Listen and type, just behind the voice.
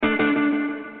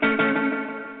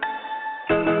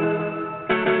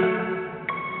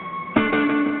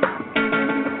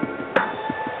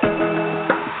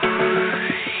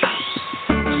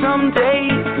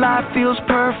feels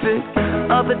perfect.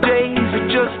 Other days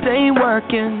it just ain't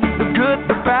working. The good,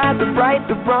 the bad, the right,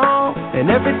 the wrong, and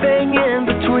everything in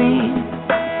between.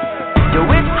 Yo,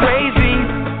 it's crazy,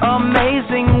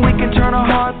 amazing. We can turn our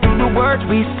heart through the words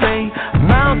we say.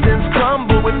 Mountains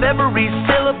crumble with every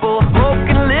syllable. Hope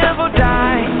can live or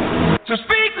die. So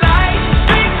speak life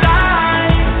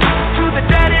to the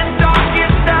deadest,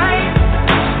 darkest night.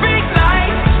 Speak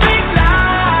life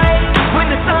when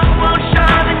the sun won't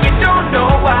shine and you don't know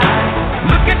why.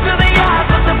 Look into the eyes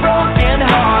of the broken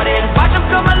hearted. Watch them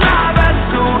come alive as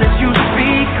soon as you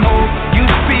speak hope. You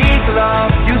speak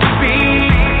love. You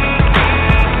speak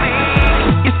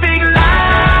life.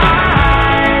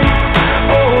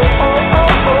 Oh, oh,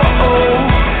 oh, oh, oh.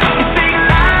 You speak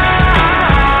life.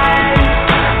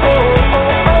 Oh, oh,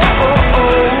 oh, oh,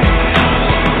 oh.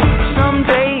 Some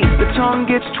days the tongue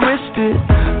gets twisted.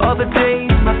 Other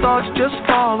days my thoughts just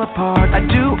fall apart. I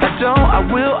do, I don't, I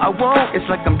will, I won't. It's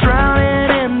like I'm drowning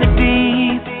in the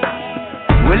deep.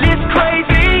 Well, it's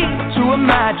crazy to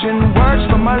imagine words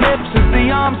from my lips as the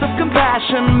arms of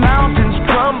compassion. Mountains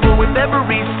crumble with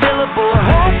every syllable.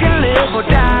 Hope can live or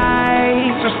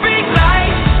die. So speak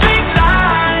life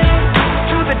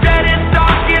to the deadest,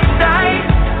 darkest night.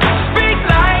 Speak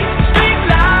life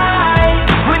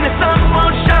when the sun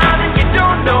won't shine and you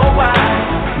don't know why.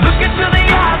 Look into the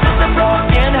eyes of the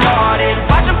broken hearted.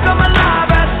 Watch them come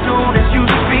alive as soon as you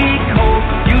speak hope.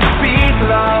 You speak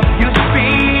love. You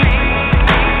speak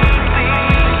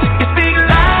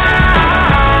life.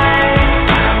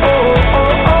 Oh,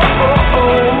 oh, oh, oh,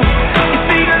 oh. You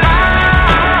speak life.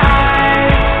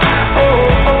 Oh,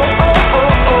 oh, oh,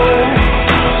 oh, oh.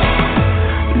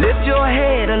 Lift your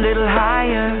head a little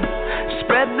higher.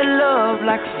 Spread the love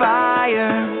like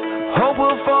fire. Hope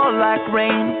will fall like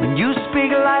rain when you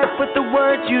speak life with the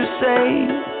words you say.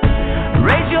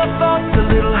 Raise your thoughts a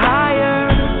little higher.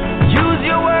 Use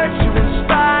your words to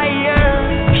inspire.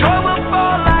 Joy will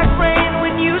fall like rain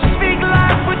when you speak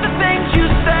life with the things you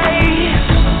say.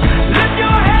 Lift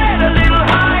your head a little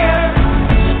higher.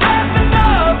 Spread the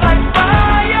love like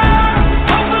fire.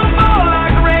 Hope will fall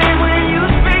like rain when you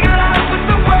speak life with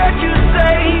the words you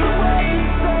say.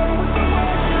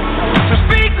 So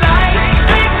speak life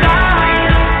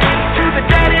to the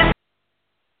deadest.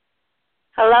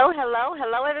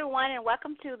 Hello, everyone, and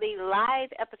welcome to the live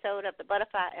episode of the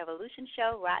Butterfly Evolution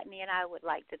Show. Rodney and I would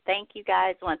like to thank you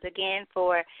guys once again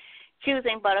for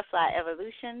choosing Butterfly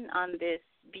Evolution on this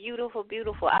beautiful,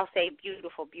 I'll say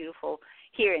beautiful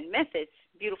here in Memphis,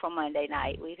 beautiful Monday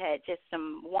night. We've had just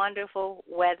some wonderful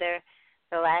weather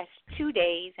the last 2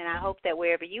 days, and I hope that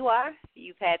wherever you are,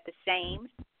 you've had the same.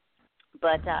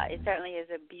 But it certainly is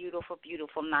a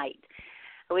beautiful night.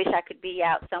 I wish I could be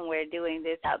out somewhere doing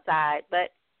this outside,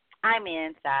 but I'm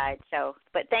inside. So,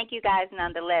 but thank you guys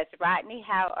nonetheless. Rodney,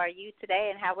 how are you today,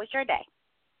 and how was your day?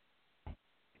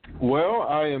 Well,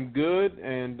 I am good,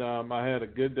 and I had a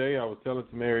good day. I was telling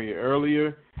to Mary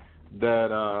earlier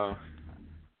that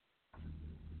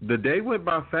the day went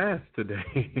by fast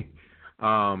today,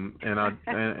 and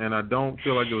I don't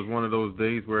feel like it was one of those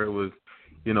days where it was,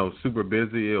 super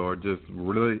busy or just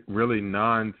really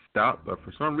nonstop. But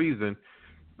for some reason,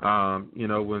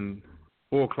 when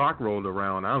 4 o'clock rolled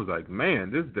around, I was like, man,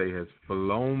 this day has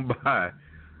flown by.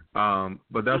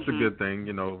 But that's a good thing.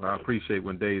 I appreciate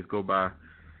when days go by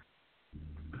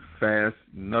fast.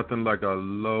 Nothing like a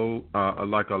long,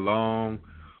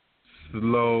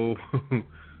 slow,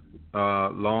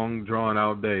 long drawn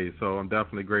out day. So I'm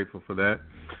definitely grateful for that.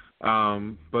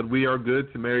 But we are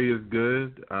good. Tamari is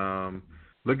good.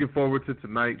 Looking forward to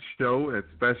tonight's show,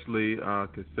 especially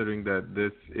considering that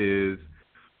this is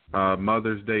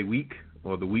Mother's Day week,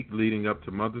 or the week leading up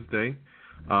to Mother's Day.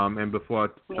 And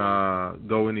before I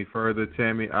go any further,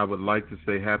 Tammy, I would like to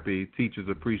say Happy Teachers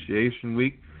Appreciation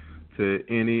Week to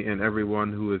any and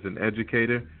everyone who is an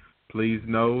educator. Please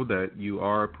know that you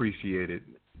are appreciated.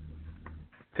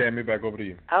 Tammy, back over to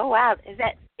you. Oh wow, is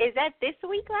that this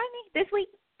week, Rodney? This week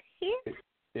here?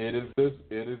 It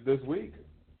is this week.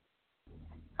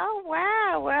 Oh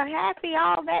wow! Well, happy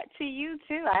all that to you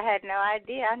too. I had no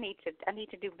idea. I need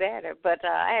to do better, but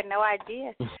I had no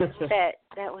idea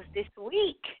that was this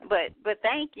week. But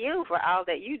thank you for all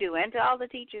that you do, and to all the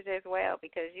teachers as well,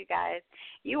 because you guys,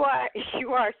 you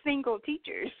are single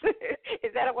teachers.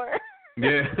 Is that a word?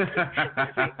 Yeah.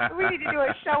 We need to do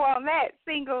a show on that,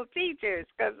 single teachers,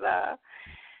 because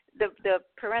the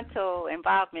parental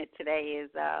involvement today is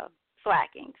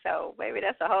slacking. So maybe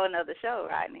that's a whole another show,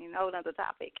 right? I mean, a whole another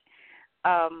topic.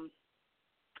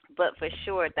 But for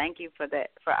sure, thank you for that,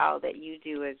 for all that you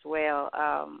do as well.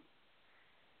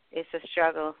 It's a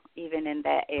struggle even in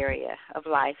that area of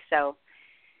life. So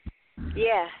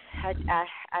yeah,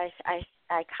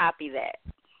 I copy that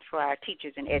for our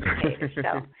teachers and educators.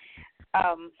 So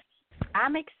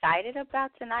I'm excited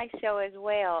about tonight's show as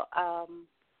well.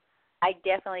 I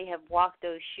definitely have walked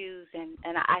those shoes, and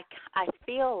I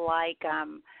feel like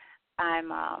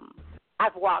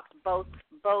I've walked both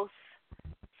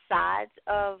sides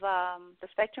of the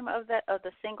spectrum of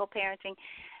the single parenting,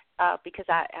 because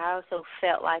I also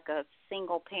felt like a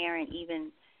single parent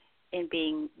even in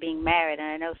being married. And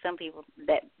I know some people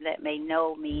that may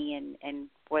know me and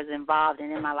was involved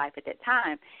and in my life at that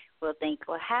time will think,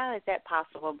 well, how is that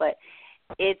possible? But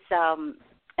it's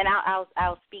and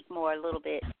I'll speak more a little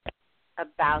bit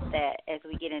about that as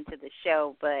we get into the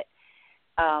show, but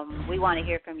we want to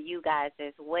hear from you guys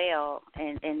as well.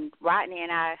 And Rodney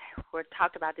and I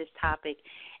talked about this topic,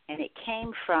 and it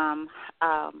came from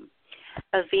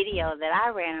a video that I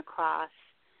ran across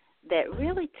that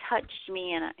really touched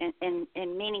me in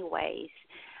many ways.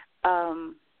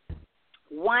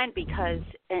 One, because,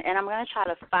 and I'm going to try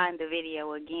to find the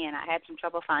video again. I had some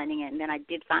trouble finding it, and then I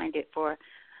did find it for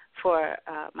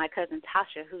my cousin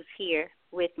Tasha, who's here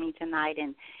with me tonight,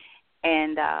 and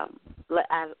I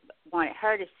wanted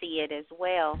her to see it as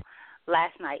well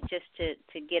last night, just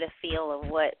to get a feel of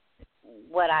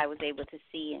what I was able to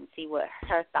see and see what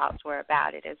her thoughts were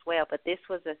about it as well. But this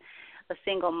was a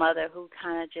single mother who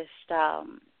kind of just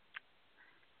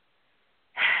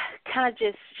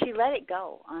she let it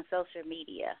go on social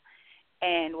media.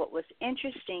 And what was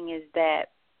interesting is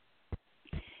that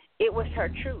it was her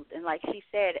truth. And like she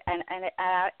said, and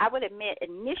I would admit,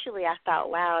 initially I thought,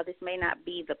 wow, this may not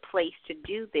be the place to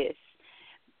do this.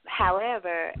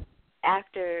 However,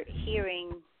 after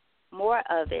hearing more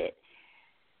of it,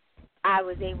 I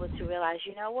was able to realize,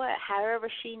 you know what, however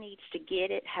she needs to get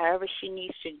it, however she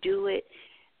needs to do it,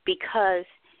 because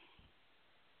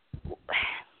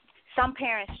some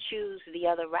parents choose the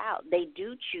other route. They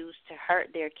do choose to hurt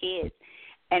their kids.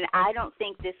 And I don't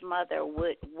think this mother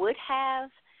would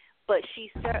have, but she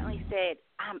certainly said,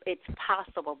 it's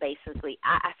possible, basically.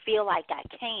 I feel like I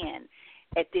can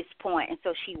at this point. And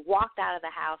so she walked out of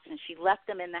the house, and she left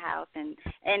them in the house, and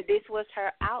this was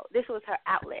her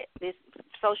outlet. This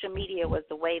social media was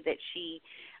the way that she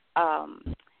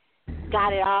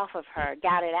got it off of her,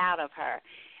 got it out of her.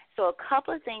 So a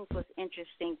couple of things was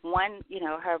interesting. One,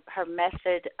 her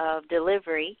method of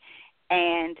delivery,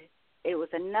 and it was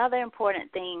another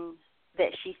important thing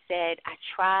that she said, I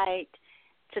tried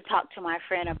to talk to my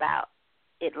friend about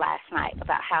it last night,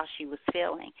 about how she was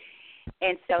feeling.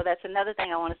 And so that's another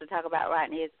thing I want us to talk about,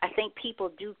 Rodney, is I think people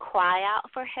do cry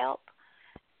out for help.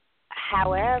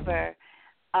 However,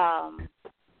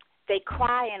 they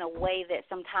cry in a way that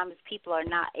sometimes people are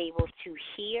not able to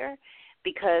hear,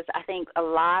 because I think a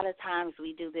lot of times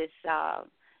we do this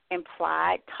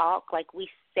implied talk, like we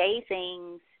say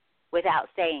things without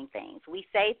saying things. We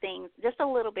say things just a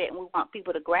little bit, and we want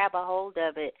people to grab a hold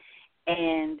of it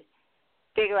and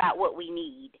figure out what we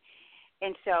need.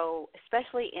 And so,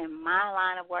 especially in my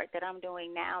line of work that I'm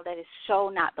doing now, that is so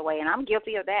not the way. And I'm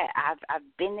guilty of that. I've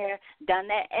been there, done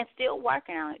that, and still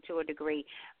working on it to a degree.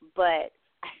 But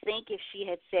I think if she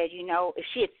had said, if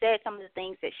she had said some of the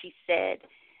things that she said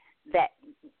that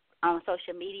on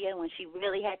social media when she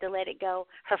really had to let it go,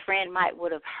 her friend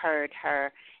would have heard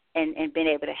her and been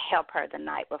able to help her the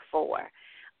night before.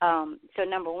 So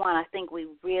number one, I think we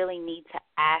really need to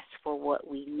ask for what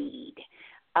we need.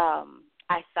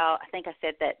 I think I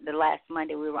said that the last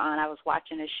Monday we were on, I was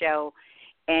watching a show,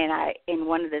 and in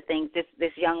one of the things,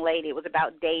 this young lady, it was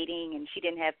about dating, and she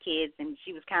didn't have kids, and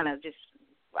she was kind of just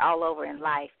all over in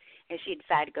life, and she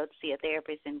decided to go to see a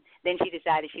therapist, and then she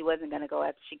decided she wasn't going to go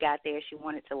after she got there. She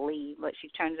wanted to leave, but she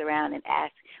turns around and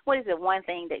asks, what is the one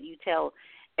thing that you tell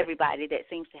everybody that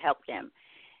seems to help them?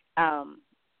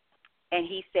 And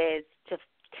he says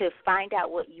to find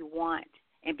out what you want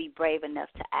and be brave enough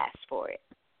to ask for it.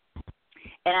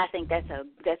 And I think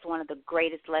that's one of the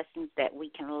greatest lessons that we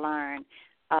can learn,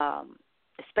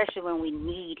 especially when we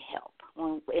need help,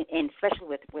 and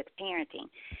especially with parenting.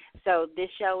 So this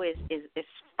show is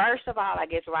first of all, I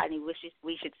guess, Rodney,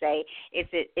 we should say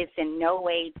it's in no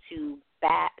way to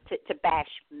bash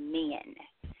men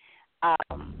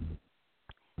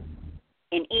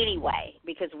in any way,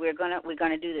 because we're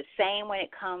gonna do the same when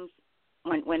it comes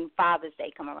when Father's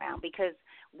Day come around, because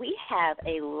we have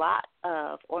a lot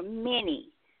of, or many,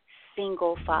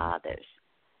 single fathers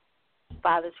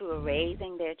who are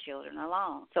raising their children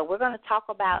alone. So we're going to talk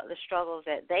about the struggles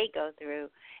that they go through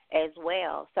as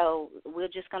well. So we're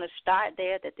just going to start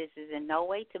there, that this is in no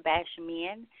way to bash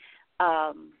men,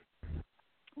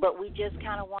 but we just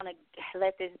kind of want to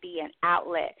let this be an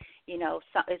outlet.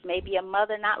 It's maybe a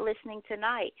mother not listening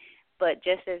tonight, But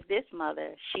just as this mother,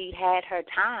 she had her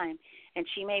time, and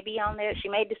she may be on there. She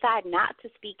may decide not to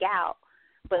speak out,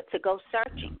 but to go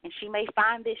searching, and she may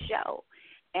find this show.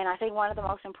 And I think one of the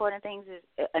most important things is,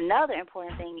 another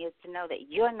important thing is to know that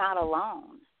you're not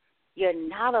alone. You're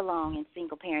not alone in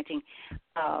single parenting,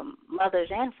 mothers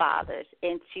and fathers,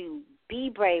 and to be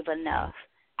brave enough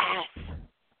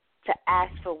to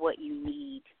ask for what you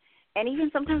need. And even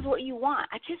sometimes what you want.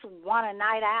 I just want a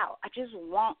night out. I just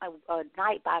want a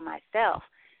night by myself.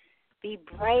 Be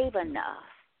brave enough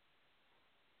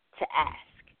to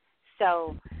ask.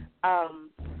 So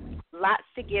lots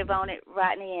to give on it,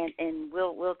 Rodney, and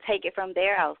we'll take it from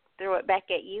there. I'll throw it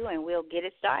back at you, and we'll get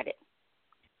it started.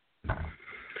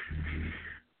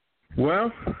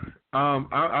 Well,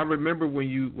 I remember when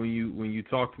you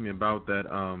talked to me about that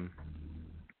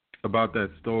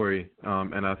story,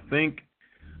 and I think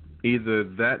either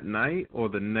that night or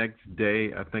the next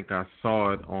day, I think I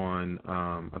saw it on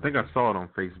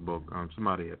Facebook.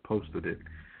 Somebody had posted it,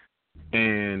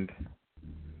 and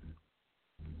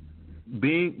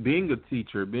being a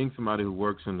teacher, being somebody who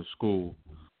works in the school,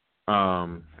 I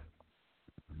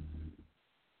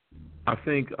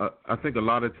think a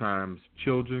lot of times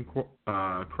children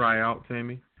cry out,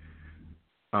 Tammy,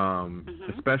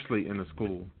 especially in the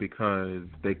school, because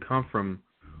they come from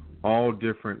all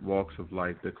different walks of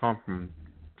life. They come from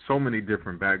so many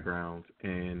different backgrounds,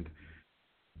 and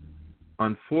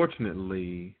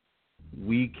unfortunately,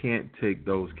 we can't take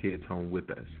those kids home with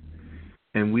us,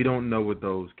 and we don't know what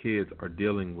those kids are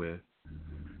dealing with.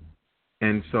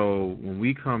 And so when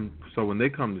they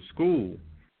come to school,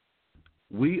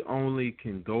 we only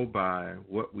can go by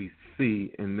what we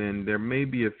see, and then there may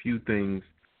be a few things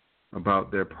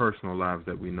about their personal lives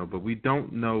that we know, but we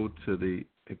don't know to the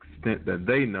extent that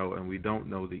they know, and we don't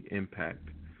know the impact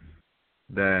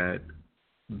that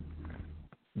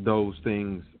those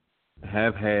things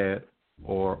have had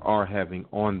or are having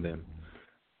on them.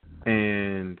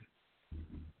 And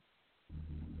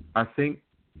I think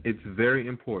it's very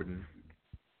important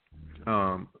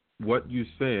what you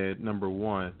said. Number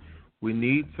one, we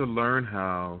need to learn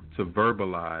how to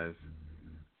verbalize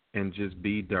and just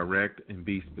be direct and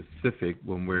be specific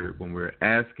when we're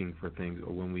asking for things,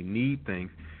 or when we need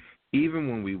things, even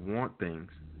when we want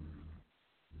things.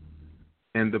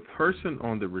 And the person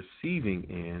on the receiving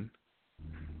end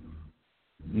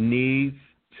needs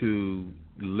to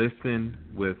listen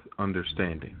with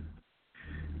understanding.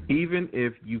 Even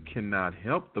if you cannot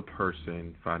help the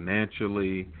person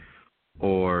financially,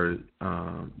 or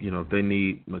if they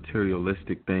need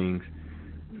materialistic things,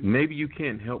 maybe you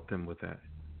can't help them with that.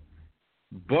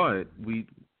 But we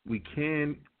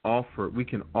can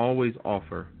always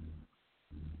offer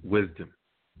wisdom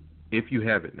if you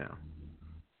have it now.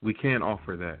 We can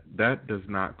offer that. That does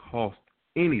not cost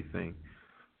anything,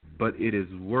 but it is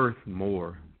worth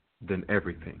more than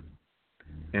everything.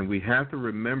 And we have to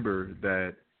remember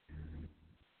that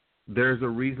there's a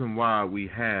reason why we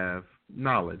have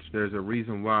knowledge. There's a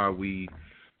reason why we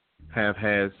have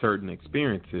had certain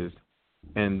experiences,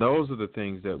 and those are the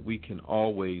things that we can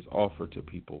always offer to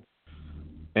people.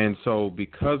 And so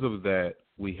because of that,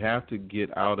 we have to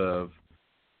get out of,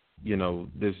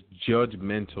 this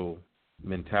judgmental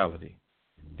mentality,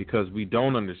 because we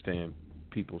don't understand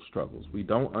people's struggles. We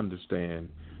don't understand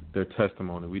their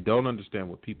testimony. We don't understand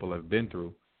what people have been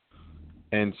through.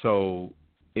 And so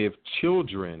if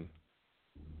children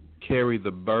carry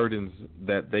the burdens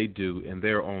that they do, and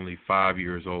they're only 5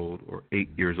 years old or 8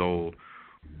 years old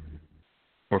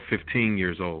or 15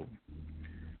 years old,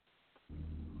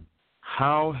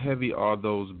 how heavy are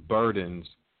those burdens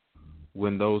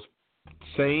when those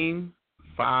same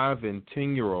 5 and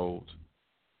 10-year-olds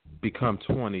become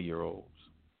 20-year-olds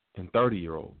and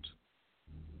 30-year-olds?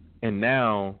 And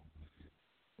now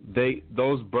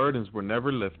those burdens were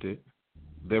never lifted.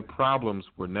 Their problems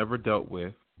were never dealt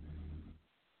with.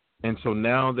 And so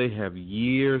now they have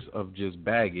years of just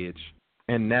baggage,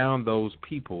 and now those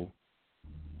people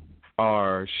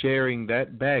are sharing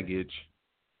that baggage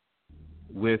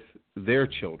with their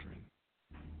children.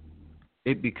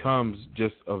 It becomes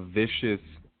just a vicious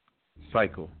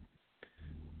cycle.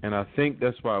 And I think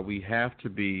that's why we have to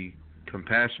be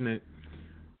compassionate.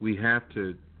 We have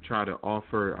to try to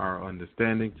offer our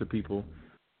understanding to people.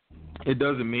 It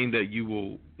doesn't mean that you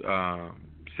will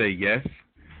say yes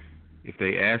if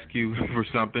they ask you for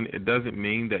something. It doesn't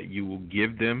mean that you will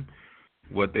give them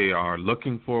what they are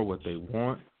looking for, what they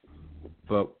want.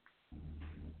 But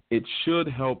it should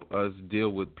help us deal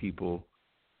with people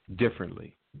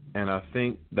differently. And I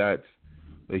think that's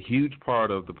a huge part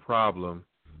of the problem,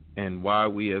 and why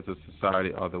we as a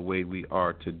society are the way we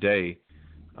are today,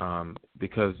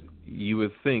 because you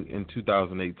would think in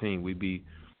 2018 we'd be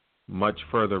much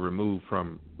further removed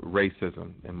from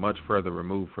racism and much further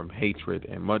removed from hatred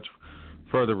and much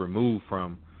further removed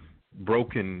from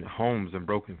broken homes and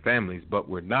broken families, but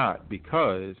we're not,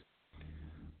 because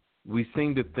we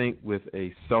seem to think with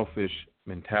a selfish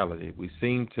mentality. We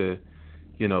seem to,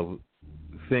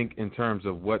 think in terms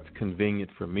of what's convenient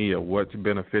for me or what's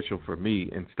beneficial for me,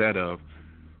 instead of,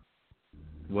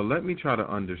 well, let me try to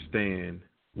understand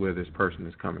where this person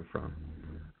is coming from.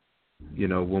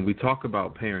 When we talk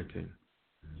about parenting,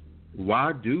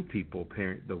 why do people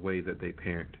parent the way that they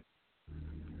parent?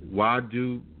 Why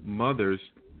do mothers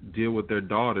deal with their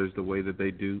daughters the way that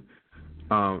they do,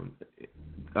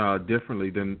 differently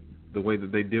than the way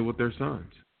that they deal with their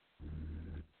sons?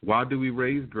 Why do we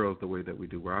raise girls the way that we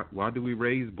do? Why do we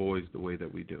raise boys the way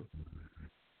that we do?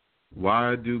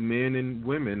 Why do men and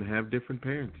women have different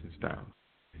parenting styles?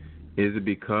 Is it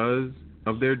because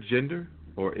of their gender,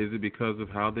 or is it because of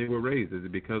how they were raised? Is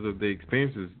it because of the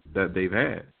experiences that they've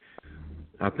had?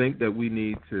 I think that we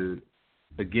need to,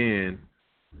 again,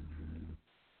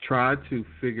 try to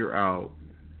figure out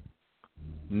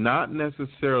not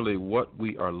necessarily what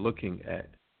we are looking at,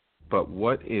 but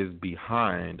what is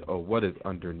behind or what is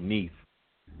underneath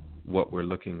what we're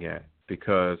looking at.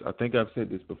 Because I think I've said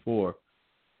this before,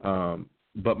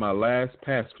 but my last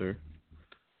pastor,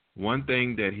 one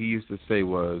thing that he used to say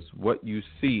was, what you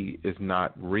see is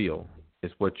not real.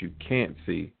 It's what you can't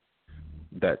see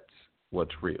that's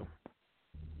what's real.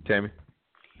 Tammy?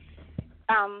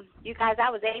 You guys, I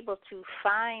was able to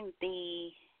find the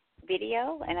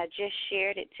video, and I just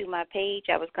shared it to my page.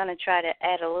 I was going to try to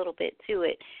add a little bit to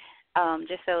it,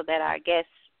 just so that our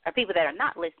guests, or people that are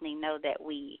not listening, know that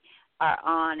we are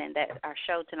on and that our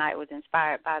show tonight was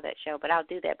inspired by that show. But I'll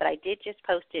do that. But I did just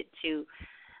post it to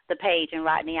the page, and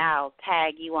Rodney, I'll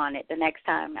tag you on it the next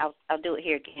time. I'll do it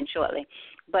here again shortly.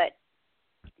 But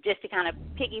just to kind of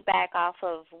piggyback off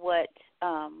of what,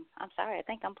 I'm sorry, I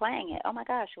think I'm playing it. Oh, my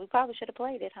gosh, we probably should have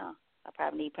played it, huh? I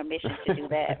probably need permission to do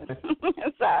that.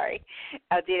 Sorry,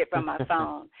 I did it from my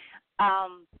phone.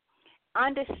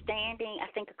 Understanding,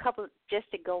 I think just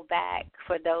to go back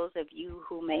for those of you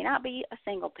who may not be a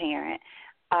single parent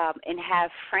and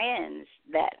have friends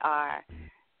that are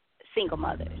single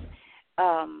mothers.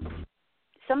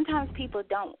 Sometimes people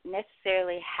don't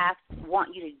necessarily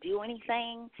want you to do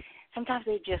anything. Sometimes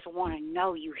they just want to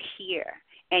know you hear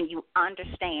and you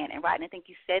understand. And Rodney, I think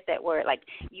you said that word, like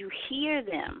you hear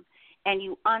them and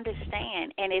you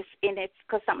understand. And it's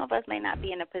because some of us may not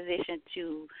be in a position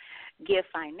to give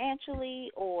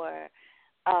financially or,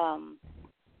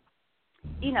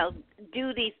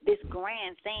 do this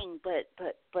grand thing.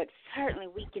 But certainly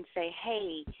we can say,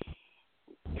 hey,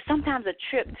 sometimes a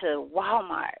trip to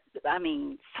Walmart,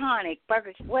 Sonic,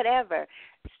 Burger King, whatever,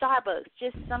 Starbucks,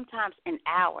 just sometimes an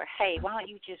hour. Hey, why don't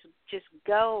you just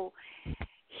go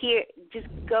here, just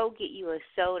go get you a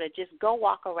soda, just go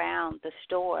walk around the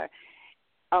store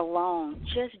alone.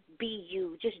 Just be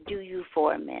you. Just do you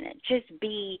for a minute. Just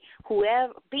be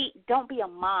whoever. Don't be a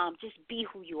mom. Just be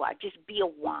who you are. Just be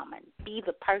a woman. Be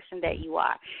the person that you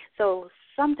are. So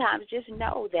sometimes just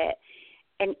know that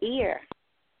an ear.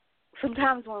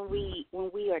 Sometimes when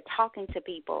we are talking to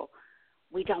people,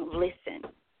 we don't listen.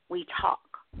 We talk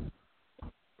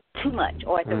too much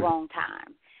or at the wrong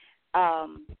time.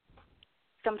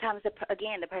 Sometimes, the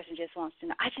person just wants to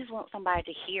know, I just want somebody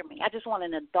to hear me. I just want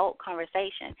an adult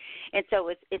conversation. And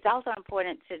so it's also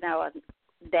important to know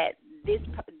that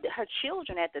her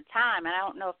children at the time, and I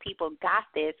don't know if people got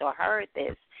this or heard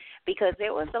this, because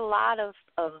there was a lot of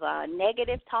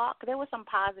negative talk. There was some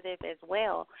positive as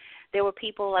well. There were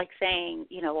people like saying,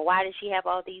 well, why does she have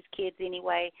all these kids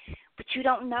anyway? But you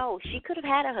don't know. She could have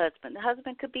had a husband. The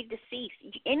husband could be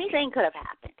deceased. Anything could have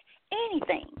happened.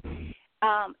 Anything.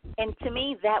 And to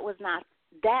me, that was not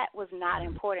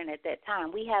important at that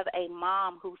time. We have a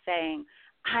mom who's saying,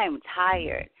 I am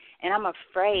tired and I'm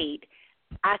afraid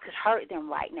I could hurt them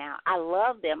right now. I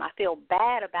love them. I feel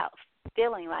bad about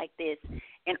feeling like this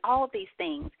and all of these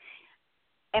things.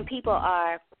 And people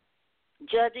are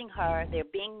judging her. They're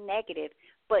being negative.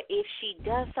 But if she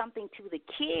does something to the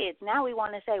kids, now we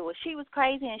want to say, well, she was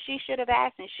crazy and she should have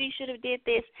asked and she should have did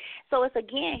this. So it's,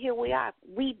 again, here we are.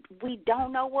 We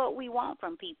don't know what we want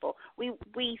from people.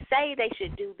 We say they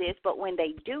should do this, but when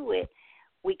they do it,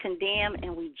 we condemn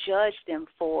and we judge them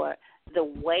for the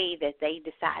way that they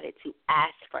decided to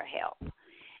ask for help.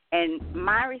 And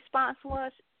my response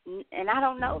was, and I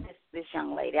don't know this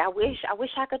young lady. I wish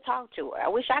I could talk to her. I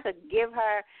wish I could give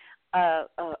her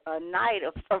a night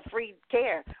of free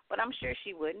care, but I'm sure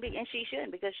she wouldn't be, and she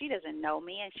shouldn't, because she doesn't know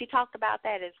me. And she talked about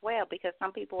that as well, because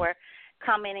some people were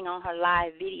commenting on her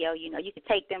live video. You know, you could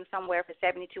take them somewhere for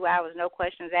 72 hours, no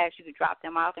questions asked. You could drop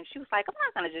them off, and she was like, I'm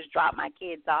not going to just drop my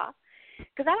kids off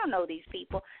because I don't know these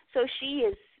people. So she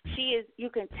is.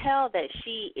 You can tell that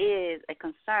she is a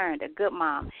concerned, a good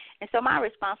mom. And so my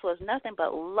response was nothing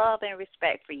but love and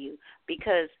respect for you,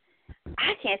 because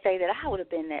I can't say that I would have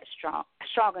been that strong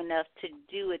enough to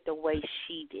do it the way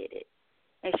she did it.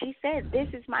 And she said, this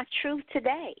is my truth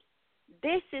today.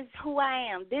 This is who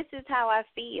I am. This is how I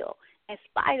feel. In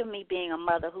spite of me being a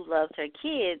mother who loves her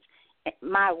kids,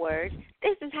 my words,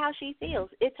 this is how she feels.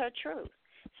 It's her truth.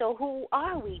 So who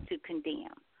are we to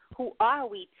condemn? Who are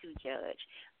we to judge?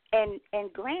 And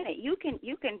granted, you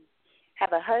can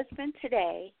have a husband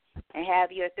today and have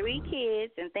your 3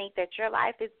 kids and think that your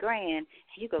life is grand.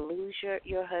 You could lose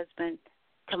your husband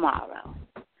tomorrow,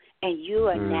 and you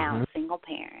are now single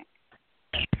parent.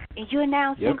 And you are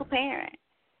now single parent.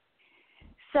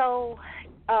 So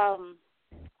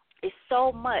it's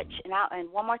so much. And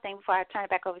one more thing before I turn it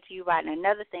back over to you, Rodney.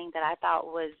 Another thing that I thought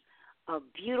was a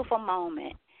beautiful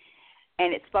moment,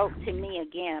 and it spoke to me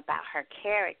again about her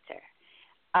character.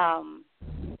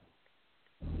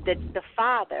 The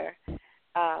father,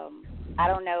 I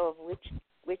don't know of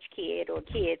which kid or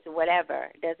kids or whatever,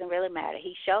 it doesn't really matter.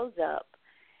 He shows up,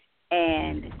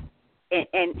 and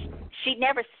she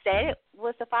never said it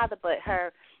was the father, but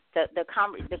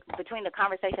between the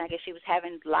conversation, I guess she was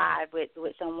having live with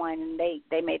someone, and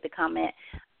they made the comment.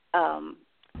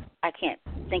 I can't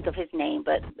think of his name,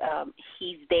 but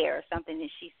he's there or something,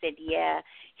 and she said, yeah,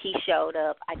 he showed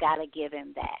up. I gotta give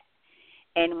him that.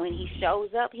 And when he shows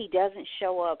up, he doesn't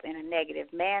show up in a negative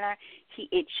manner.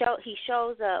 He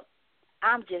shows up.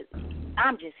 I'm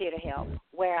just here to help.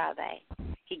 Where are they?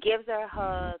 He gives her a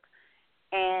hug,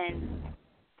 and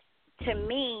to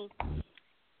me,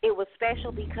 it was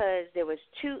special because there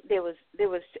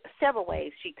was several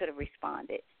ways she could have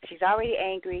responded. She's already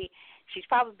angry. She's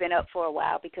probably been up for a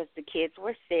while because the kids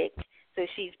were sick. So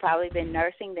she's probably been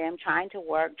nursing them, trying to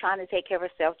work, trying to take care of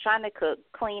herself, trying to cook,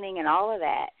 cleaning, and all of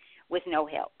that, with no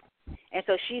help. And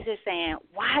so she's just saying,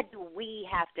 why don't we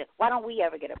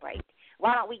ever get a break?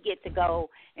 Why don't we get to go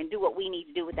and do what we need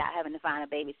to do without having to find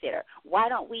a babysitter? Why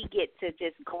don't we get to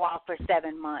just go off for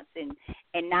 7 months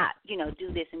and not,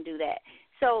 do this and do that?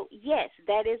 So, yes,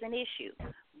 that is an issue.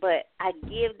 But I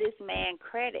give this man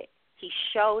credit. He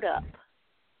showed up,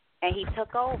 and he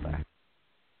took over.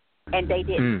 And they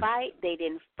didn't fight. They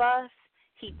didn't fuss.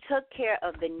 He took care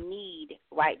of the need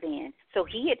right then. So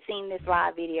he had seen this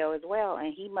live video as well,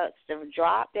 and he must have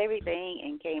dropped everything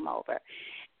and came over.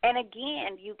 And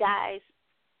again, you guys,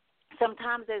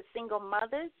 sometimes as single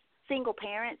mothers, single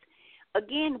parents,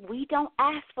 again, we don't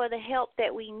ask for the help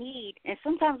that we need. And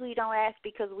sometimes we don't ask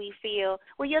because we feel,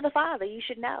 well, you're the father, you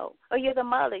should know. Or you're the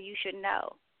mother, you should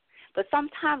know. But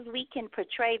sometimes we can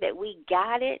portray that we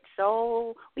got it,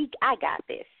 so I got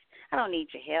this. I don't need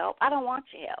your help. I don't want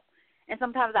your help. And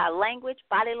sometimes our language,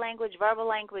 body language, verbal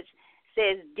language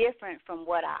says different from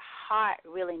what our heart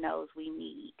really knows we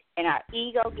need. And our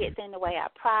ego gets in the way, our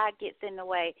pride gets in the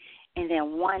way, and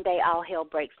then one day all hell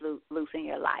breaks loose in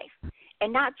your life.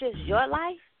 And not just your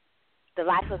life, the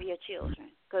life of your children.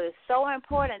 Because it's so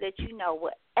important that you know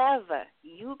whatever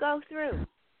you go through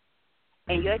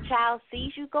and your child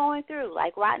sees you going through,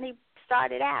 like Rodney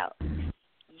started out,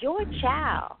 your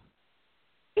child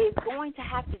is going to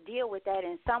have to deal with that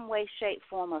in some way, shape,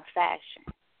 form, or fashion.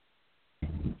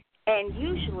 And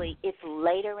usually it's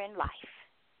later in life,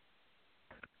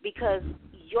 because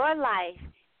your life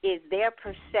is their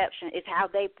perception, is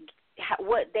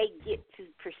what they get to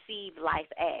perceive life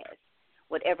as.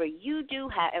 Whatever you do,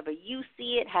 however you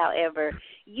see it, however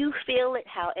you feel it,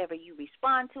 however you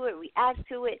respond to it, react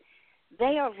to it,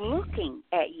 they are looking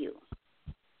at you.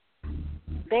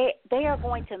 They are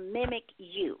going to mimic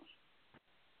you.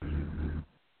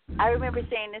 I remember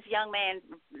seeing this young man,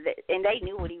 and they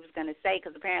knew what he was going to say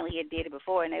because apparently he had did it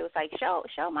before, and they was like, show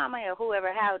mama or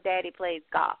whoever how daddy plays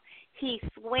golf. He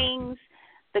swings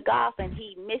the golf, and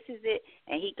he misses it,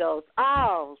 and he goes,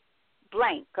 oh,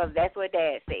 blank, because that's what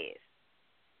dad says.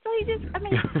 So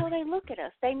so they look at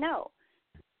us. They know.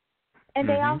 And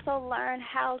they also learn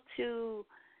how to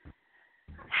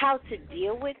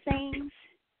deal with things,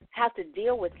 how to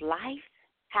deal with life,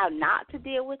 how not to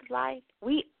deal with life.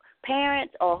 We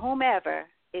parents or whomever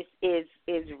is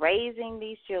raising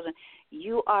these children,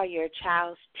 you are your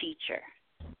child's teacher.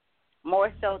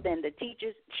 More so than the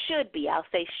teachers should be. I'll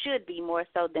say should be more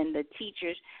so than the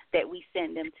teachers that we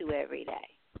send them to every day.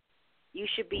 You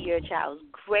should be your child's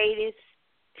greatest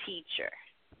teacher.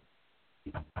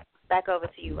 Back over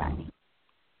to you, Rodney.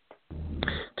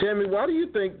 Tammy, why do you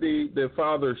think the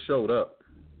father showed up?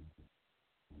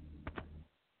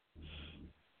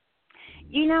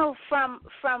 You know, from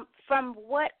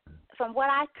what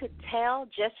I could tell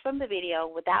just from the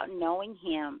video without knowing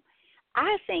him,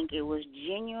 I think it was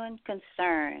genuine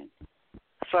concern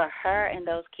for her and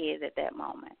those kids at that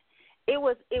moment. It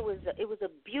was a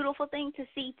beautiful thing to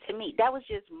see to me. That was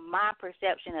just my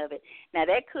perception of it. Now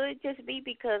that could just be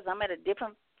because I'm at a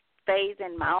different phase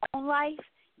in my own life.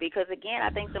 Because again, I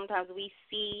think sometimes we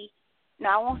see. No,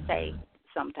 I won't say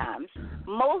sometimes.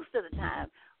 Most of the time,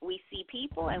 we see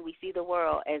people and we see the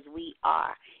world as we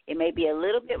are. It may be a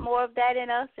little bit more of that in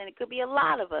us, and it could be a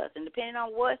lot of us. And depending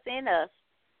on what's in us,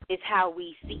 is how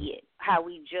we see it, how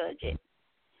we judge it.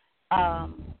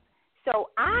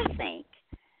 So I think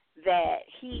that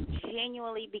he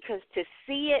genuinely, because to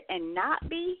see it and not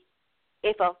be,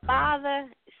 if a brother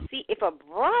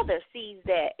sees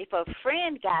that, if a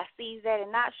friend guy sees that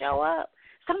and not show up,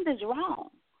 something's wrong.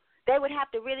 They would have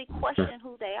to really question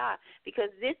who they are, because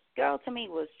this girl to me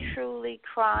was truly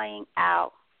crying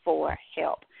out for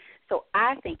help. So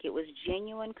I think it was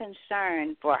genuine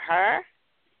concern for her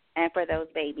and for those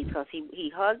babies, because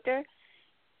he hugged her,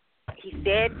 he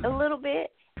said a little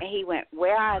bit, and he went,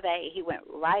 where are they? He went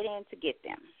right in to get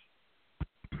them.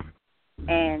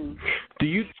 And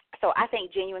so I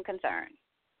think genuine concern.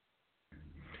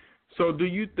 So do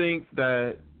you think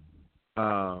that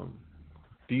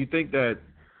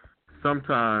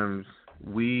sometimes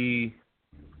we,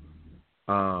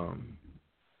 I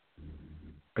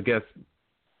guess,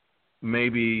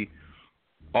 maybe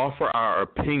offer our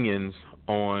opinions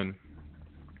on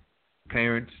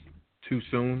parents too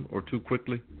soon or too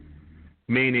quickly?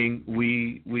 Meaning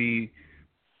we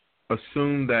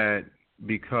assume that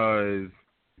because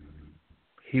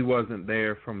he wasn't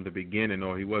there from the beginning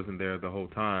or he wasn't there the whole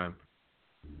time,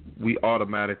 we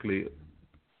automatically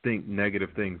think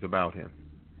negative things about him.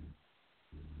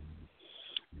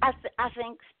 I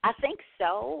think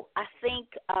so. I think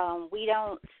we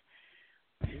don't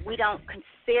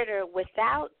consider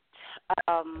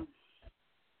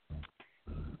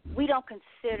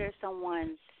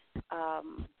someone's.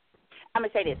 I'm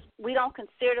gonna say this: we don't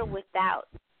consider without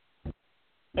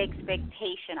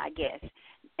expectation, I guess.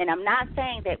 And I'm not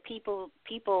saying that people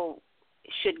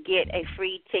should get a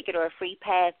free ticket or a free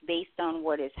pass based on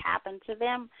what has happened to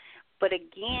them. But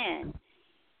again,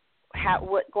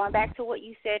 going back to what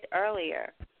you said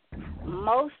earlier,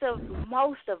 most of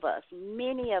us,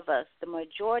 many of us, the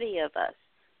majority of us,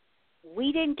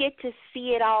 we didn't get to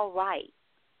see it all right.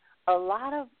 A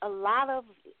lot of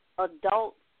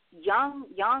adult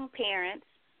young parents,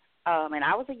 and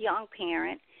I was a young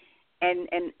parent, and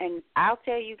I'll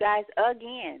tell you guys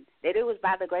again that it was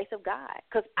by the grace of God,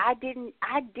 because I didn't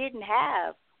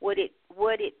have what it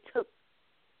took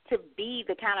to be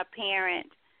the kind of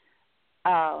parent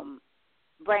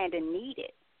Brandon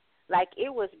needed. Like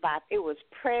it was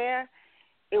prayer,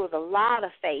 it was a lot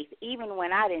of faith, even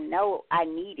when I didn't know I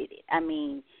needed it. I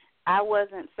mean, I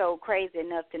wasn't so crazy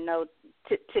enough to know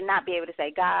to not be able to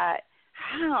say, God,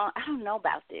 I don't know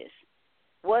about this.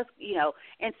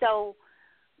 And so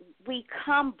we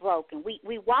come broken.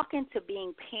 We walk into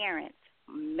being parents,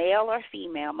 male or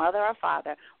female, mother or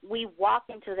father. We walk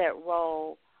into that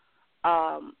role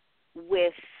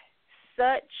with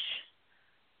such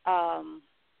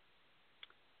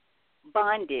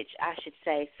bondage, I should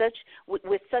say,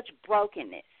 with such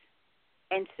brokenness.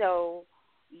 And so,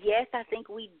 yes, I think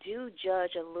we do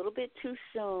judge a little bit too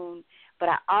soon, but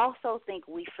I also think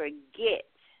we forget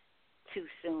too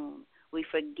soon. We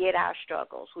forget our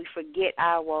struggles. We forget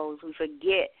our woes. We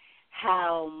forget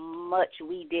how much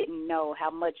we didn't know, how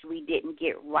much we didn't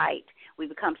get right. We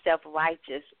become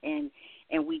self-righteous, and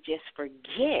we just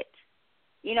forget.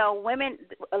 Women,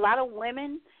 a lot of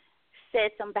women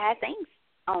said some bad things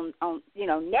on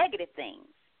negative things.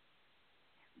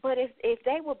 But if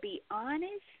they would be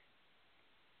honest,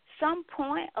 some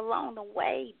point along the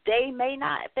way, they may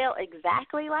not have felt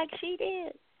exactly like she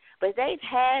did, but they've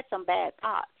had some bad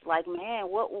thoughts. Like, man,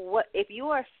 what if you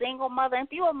are a single mother,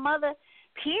 if you're a mother,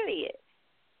 period,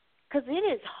 because it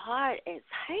is hard as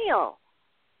hell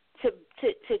to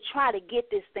try to get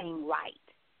this thing right.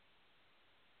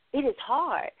 It is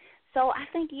hard. So I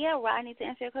think, Rodney, to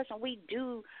answer your question, we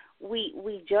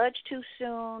judge too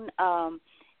soon.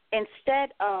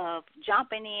 Instead of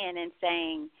jumping in and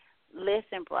saying,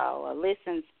 listen, bro, or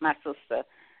listen, my sister,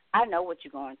 I know what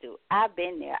you're going through. I've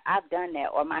been there. I've done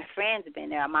that. Or my friend's been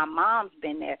there. Or my mom's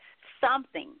been there.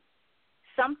 Something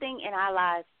in our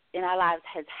lives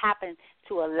has happened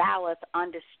to allow us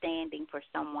understanding for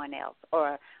someone else,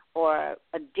 or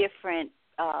a different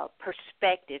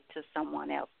perspective to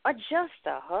someone else, or just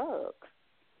a hug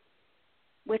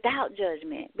without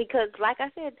judgment. Because, like I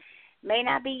said, may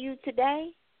not be you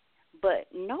today, but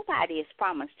nobody is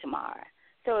promised tomorrow.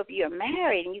 So if you're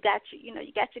married and you got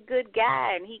your good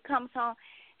guy and he comes home,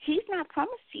 he's not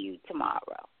promised to you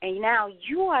tomorrow. And now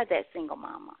you are that single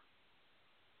mama.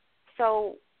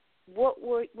 So what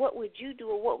would you do,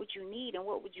 or what would you need, and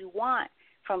what would you want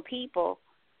from people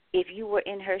if you were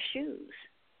in her shoes?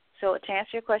 So to answer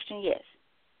your question, yes.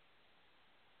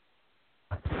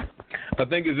 I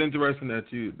think it's interesting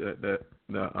that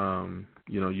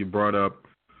you brought up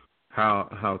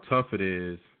how tough it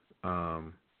is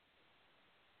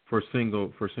for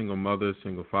single mothers,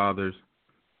 single fathers,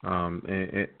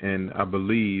 and I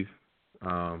believe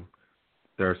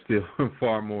there are still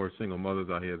far more single mothers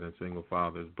out here than single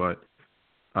fathers. But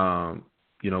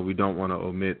we don't want to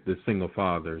omit the single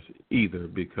fathers either,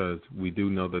 because we do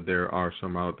know that there are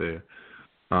some out there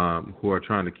who are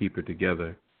trying to keep it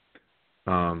together.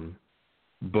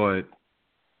 But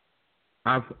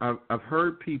I've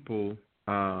heard people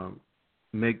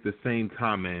make the same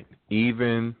comment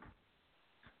even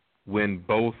when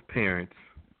both parents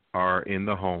are in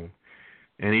the home,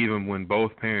 and even when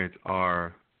both parents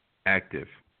are active.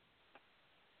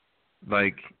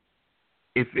 Like,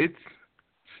 if it's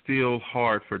still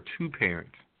hard for two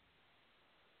parents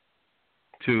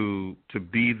to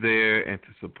be there and to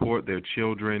support their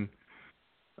children,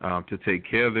 to take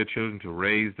care of their children, to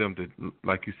raise them, to,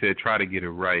 like you said, try to get it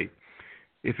right.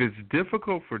 If it's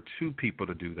difficult for two people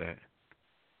to do that,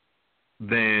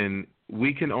 then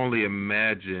we can only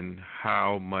imagine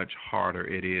how much harder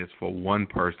it is for one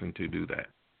person to do that.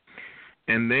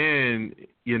 And then,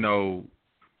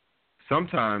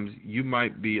 sometimes you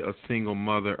might be a single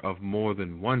mother of more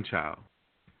than one child,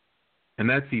 and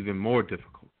that's even more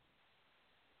difficult,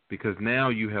 because now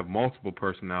you have multiple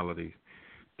personalities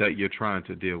that you're trying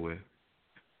to deal with.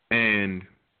 And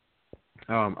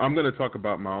I'm going to talk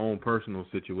about my own personal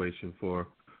situation for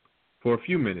a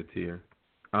few minutes here.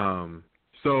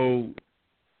 So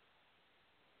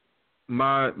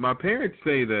my parents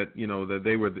say that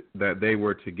that they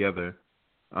were together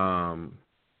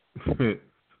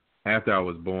after I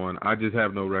was born. I just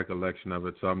have no recollection of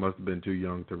it, so I must have been too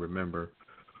young to remember.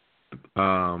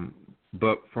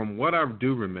 But from what I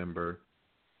do remember,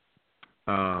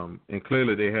 and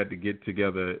clearly they had to get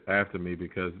together after me,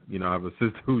 because I have a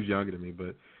sister who's younger than me,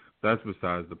 but that's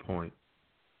besides the point.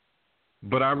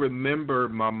 But I remember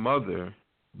my mother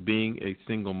being a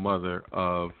single mother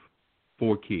of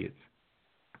 4 kids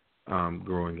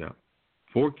growing up.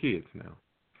 4 kids now.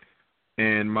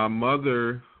 And my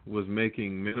mother was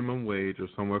making minimum wage or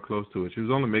somewhere close to it. She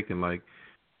was only making like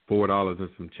 $4 and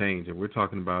some change, and we're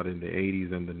talking about in the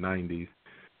 80s and the 90s.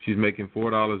 She's making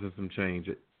 $4 and some change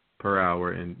per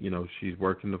hour, and she's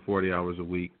working the 40 hours a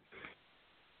week.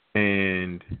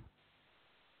 And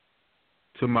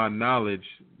to my knowledge,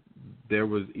 there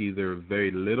was either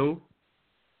very little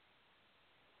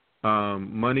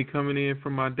money coming in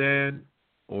from my dad,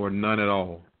 or none at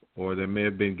all, or there may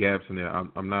have been gaps in there.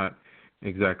 I'm not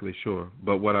exactly sure.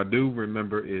 But what I do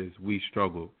remember is we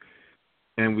struggled.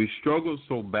 And we struggled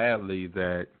so badly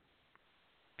that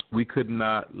we could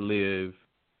not live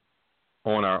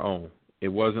on our own. It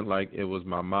wasn't like it was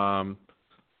my mom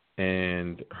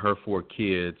and her 4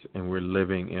 kids and we're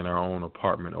living in our own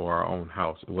apartment or our own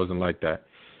house. It wasn't like that.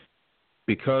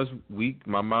 Because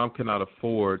my mom could not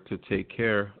afford to take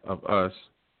care of us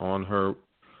on her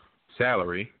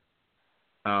salary,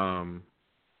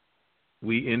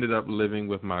 we ended up living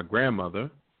with my grandmother.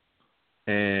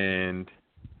 And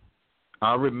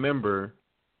I remember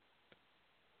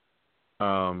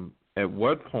at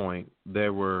what point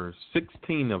there were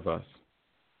 16 of us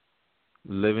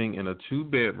living in a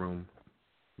 2-bedroom,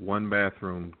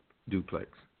 1-bathroom duplex.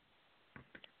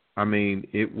 I mean,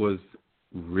 it was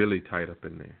really tight up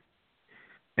in there.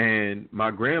 And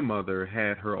my grandmother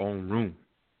had her own room.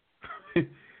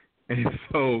 And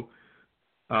so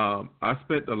I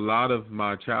spent a lot of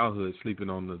my childhood sleeping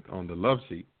on the love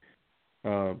seat.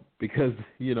 Because,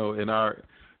 in our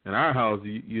house,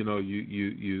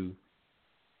 you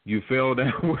fell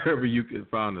down wherever you could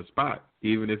find a spot,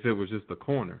 even if it was just a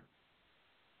corner.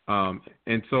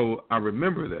 And so I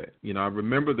remember that. I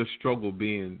remember the struggle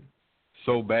being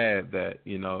so bad that,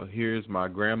 here's my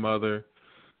grandmother,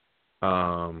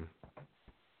 one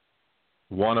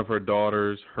of her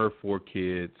daughters, her 4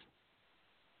 kids,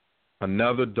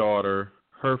 another daughter,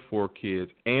 her 4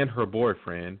 kids, and her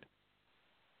boyfriend,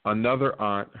 another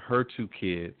aunt, her 2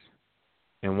 kids,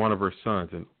 and one of her sons.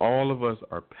 And all of us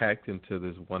are packed into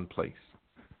this one place.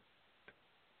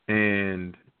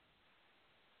 And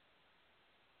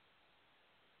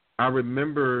I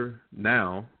remember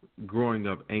now growing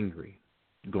up angry,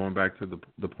 going back to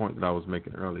the point that I was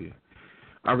making earlier.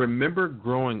 I remember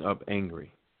growing up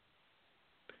angry.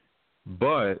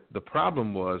 But the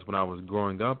problem was when I was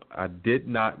growing up, I did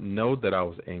not know that I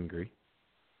was angry.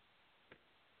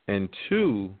 And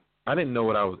two, I didn't know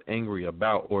what I was angry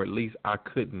about, or at least I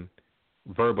couldn't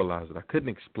verbalize it. I couldn't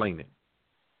explain it.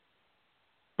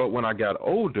 But when I got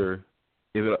older,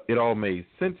 it all made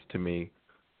sense to me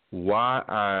why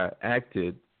I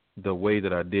acted the way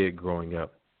that I did growing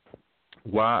up,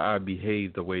 why I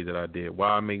behaved the way that I did,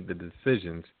 why I made the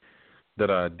decisions that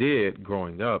I did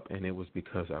growing up, and it was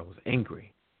because I was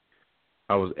angry.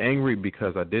 I was angry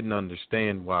because I didn't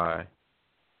understand why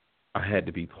I had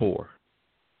to be poor.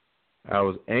 I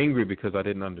was angry because I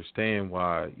didn't understand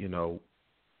why, I'm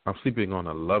sleeping on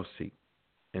a love seat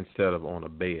instead of on a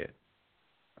bed.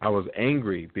 I was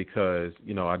angry because,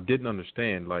 I didn't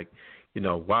understand, why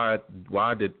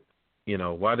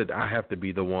did I have to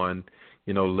be the one,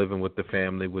 living with the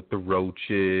family with the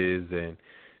roaches and,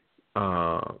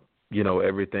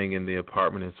 everything in the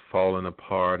apartment is falling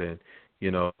apart, and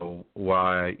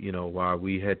why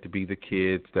we had to be the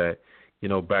kids that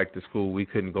back to school we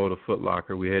couldn't go to Foot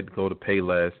Locker, we had to go to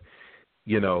Payless,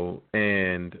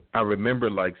 and I remember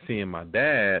seeing my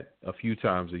dad a few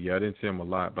times a year. I didn't see him a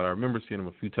lot, but I remember seeing him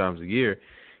a few times a year,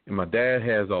 and my dad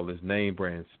has all this name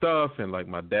brand stuff, and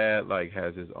my dad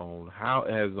has his own house,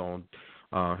 has his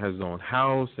own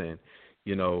house, and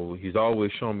he's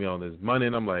always showing me all this money,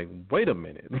 and I'm like, wait a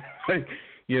minute,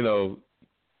 you're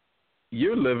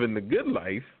living the good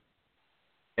life,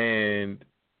 and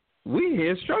we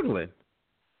here struggling,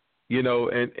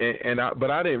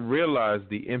 but I didn't realize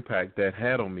the impact that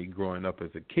had on me growing up as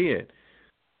a kid,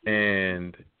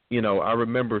 and I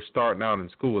remember starting out in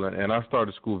school, and I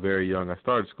started school very young. I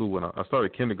started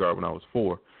kindergarten when I was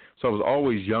 4, so I was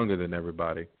always younger than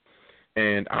everybody.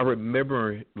 And I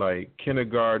remember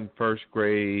kindergarten, first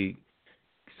grade,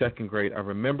 second grade, I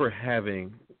remember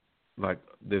having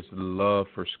this love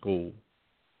for school.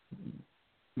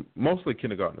 Mostly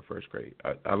kindergarten and first grade.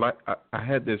 I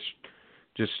had this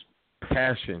just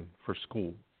passion for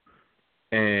school.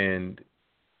 And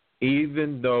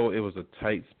even though it was a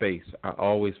tight space, I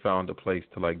always found a place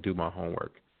to do my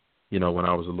homework, when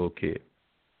I was a little kid.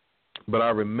 But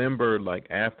I remember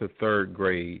after third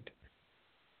grade,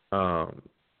 I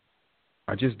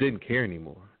just didn't care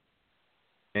anymore.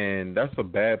 And that's a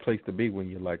bad place to be when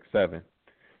you're 7.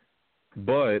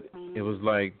 But it was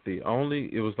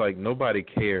nobody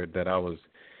cared that I was,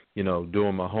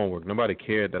 doing my homework. Nobody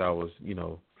cared that I was,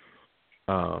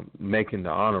 making the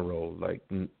honor roll.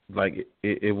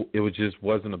 It just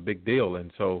wasn't a big deal.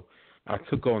 And so I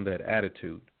took on that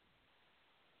attitude.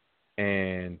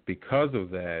 And because of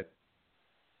that,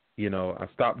 I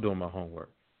stopped doing my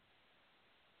homework.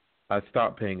 I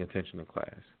stopped paying attention in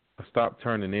class. I stopped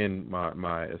turning in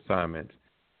my assignments.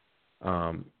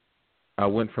 I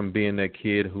went from being that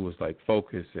kid who was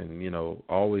focused and,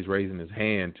 always raising his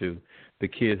hand to the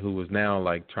kid who was now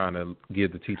trying to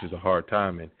give the teachers a hard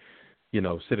time and,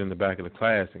 sit in the back of the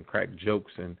class and crack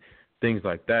jokes and things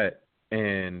like that.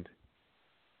 And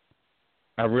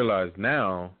I realize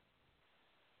now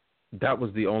that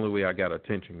was the only way I got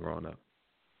attention growing up.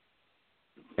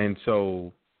 And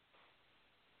so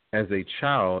as a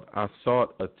child, I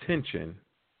sought attention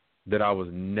that I was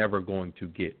never going to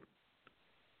get.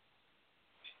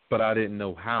 But I didn't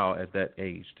know how at that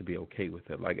age to be okay with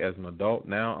it. As an adult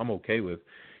now, I'm okay with,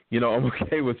 I'm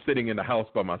okay with sitting in the house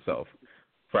by myself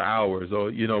for hours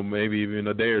or, maybe even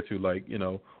a day or two,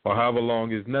 or however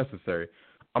long is necessary.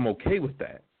 I'm okay with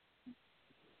that.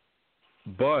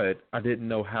 But I didn't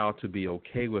know how to be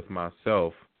okay with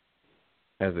myself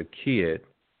as a kid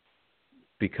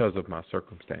because of my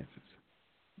circumstances.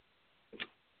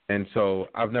 And so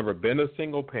I've never been a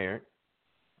single parent,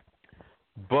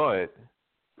 but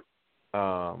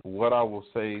what I will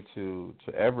say to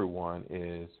everyone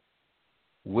is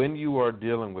when you are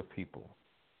dealing with people,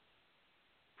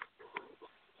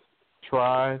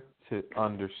 try to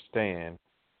understand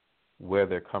where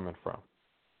they're coming from.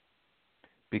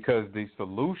 Because the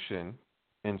solution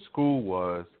in school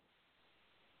was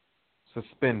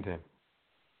suspend him,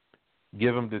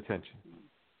 give him detention,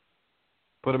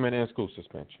 put him in in-school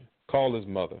suspension, call his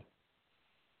mother.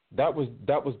 That was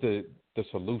the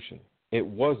solution. It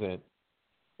wasn't,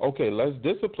 okay, let's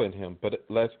discipline him, but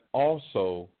let's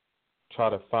also try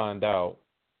to find out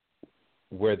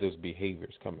where this behavior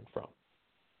is coming from.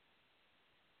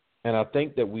 And I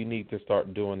think that we need to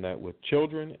start doing that with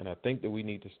children, and I think that we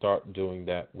need to start doing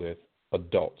that with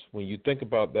adults. When you think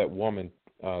about that woman,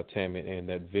 Tammy, in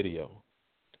that video,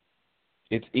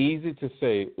 it's easy to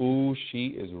say, ooh, she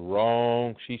is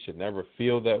wrong. She should never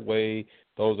feel that way.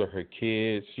 Those are her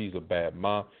kids. She's a bad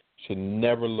mom. Should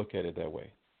never look at it that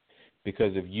way.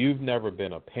 Because if you've never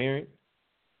been a parent,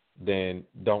 then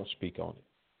don't speak on it.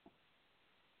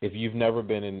 If you've never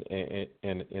been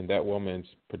in that woman's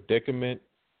predicament,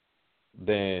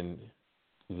 then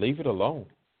leave it alone.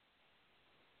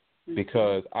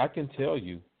 Because I can tell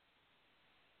you,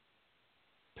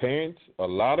 parents, a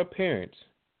lot of parents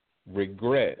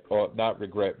regret, or not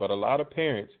regret, but a lot of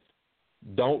parents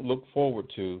don't look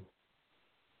forward to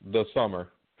the summer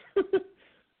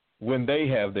when they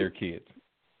have their kids.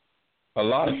 A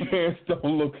lot of parents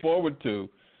don't look forward to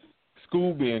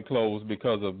school being closed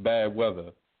because of bad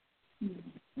weather.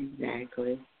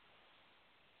 Exactly.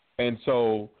 And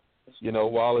so, you know,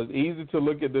 while it's easy to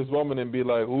look at this woman and be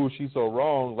like, ooh, she's so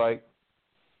wrong, like,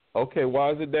 okay,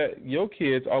 why is it that your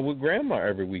kids are with grandma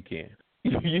every weekend?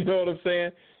 You know what I'm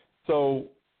saying? So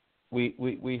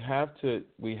we have to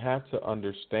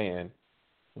understand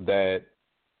that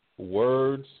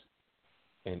words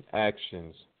and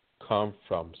actions come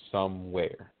from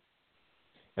somewhere.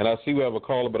 And I see we have a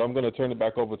caller, but I'm going to turn it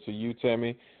back over to you,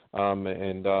 Tammy,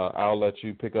 and I'll let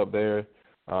you pick up there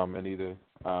and either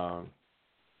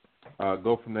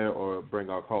go from there or bring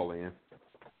our call in.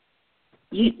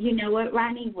 You know what,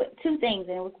 Rodney? Two things,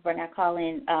 and we can bring our call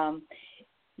in.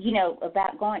 You know,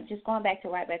 about going back to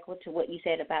what you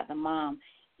said about the mom.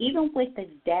 Even with the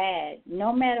dad,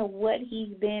 no matter what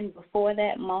he's been before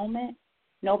that moment,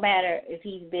 no matter if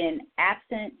he's been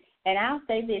absent, and I'll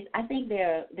say this, I think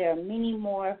there are many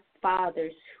more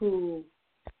fathers who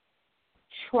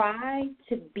try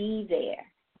to be there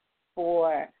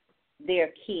for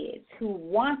their kids, who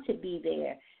want to be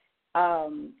there,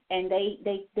 and they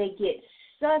get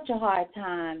such a hard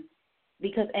time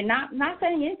because, and not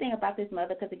saying anything about this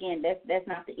mother, because again, that's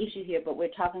not the issue here, but we're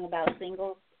talking about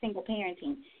single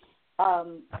parenting. Let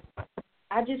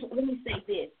me say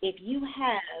this: if you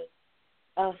have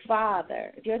a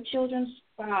father, if your children's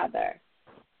father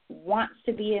wants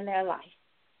to be in their life,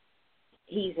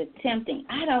 he's attempting.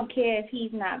 I don't care if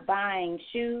he's not buying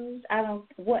shoes.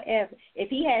 Whatever. If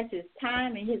he has his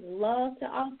time and his love to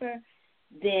offer,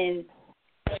 then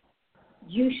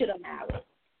you should allow it.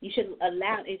 You should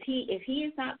allow, if he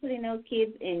is not putting those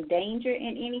kids in danger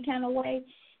in any kind of way,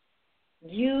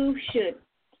 you should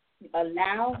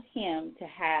allow him to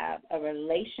have a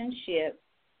relationship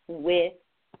with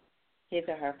his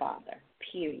or her father,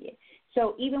 period.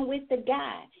 So even with the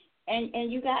guy,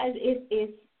 and you guys,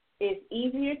 it's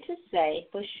easier to say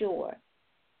for sure,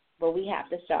 but we have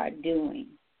to start doing.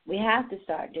 We have to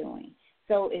start doing.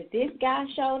 So if this guy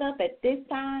showed up at this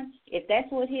time, if that's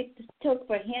what it took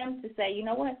for him to say, you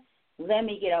know what, let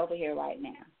me get over here right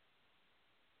now,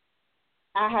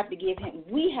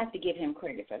 we have to give him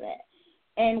credit for that.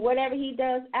 And whatever he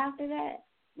does after that,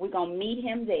 we're going to meet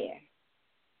him there.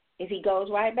 If he goes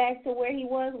right back to where he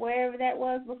was, wherever that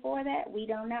was before that, we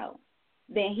don't know.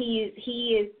 Then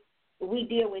we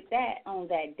deal with that on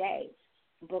that day.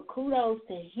 But kudos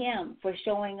to him for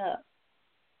showing up.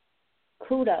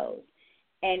 Kudos.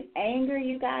 And anger,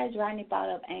 you guys, Rodney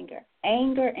brought up anger.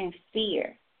 Anger and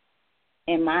fear,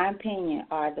 in my opinion,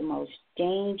 are the most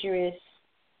dangerous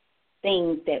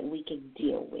things that we can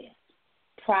deal with.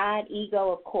 Pride,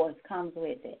 ego, of course, comes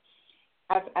with it.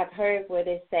 I've heard where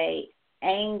they say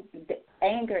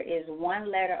anger is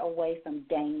one letter away from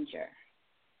danger.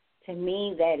 To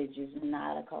me, that is just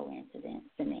not a coincidence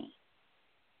to me.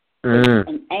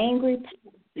 An angry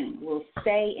person will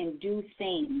say and do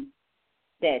things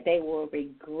that they will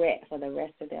regret for the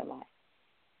rest of their life.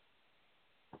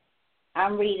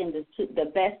 I'm reading the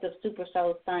Best of Super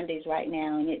Soul Sundays right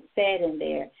now, and it said in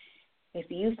there, if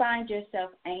you find yourself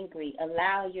angry,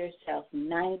 allow yourself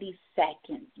 90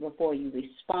 seconds before you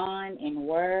respond in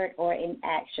word or in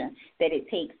action. That it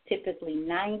takes typically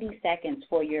 90 seconds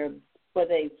for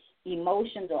the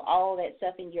emotions or all that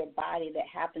stuff in your body that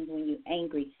happens when you're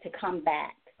angry to come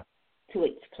back to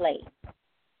its place.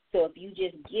 So if you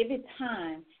just give it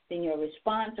time, then your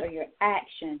response or your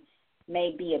action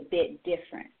may be a bit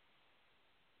different.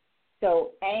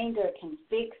 So anger can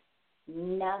fix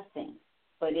nothing,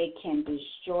 but it can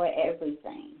destroy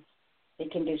everything.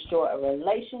 It can destroy a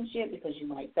relationship because you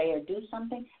might say or do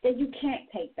something that you can't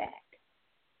take back.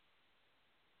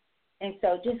 And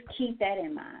so just keep that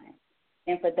in mind.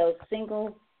 And for those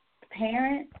single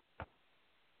parents,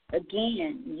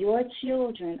 again, your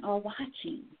children are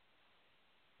watching.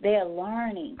 They are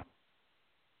learning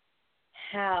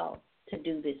how to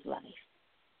do this life.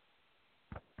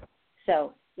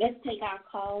 So let's take our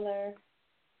caller.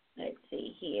 Let's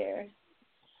see here.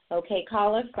 Okay,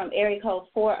 caller from area code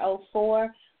 404.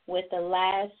 with the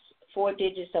last four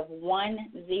digits of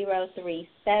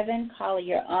 1037. Caller,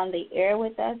 you're on the air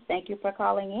with us. Thank you for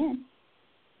calling in.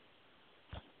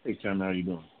 Hey, Tim, how you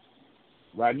doing?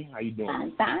 Rodney, how you doing?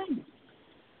 I'm fine.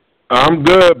 I'm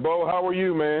good, Bo. How are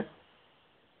you, man?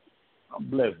 I'm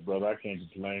blessed, brother. I can't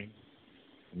complain.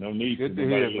 No need. Good to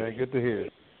hear, man. Good to hear.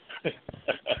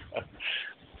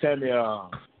 Tell me,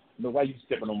 why you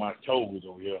stepping on my toes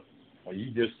over here?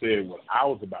 You just said what I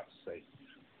was about to say.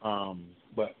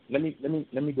 But let me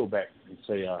go back and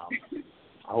say, I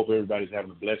hope everybody's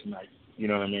having a blessed night. You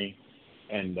know what I mean?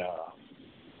 And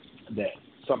that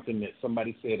something that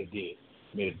somebody said or did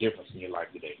made a difference in your life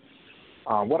today.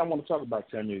 What I want to talk about,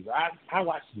 Tammy, is I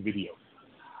watched the video,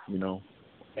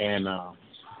 and my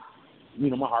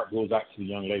heart goes out to the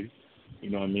young lady, you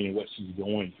know what I mean, and what she's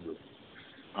going through.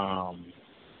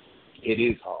 It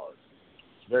is hard.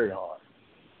 It's very hard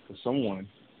for someone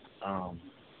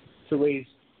to raise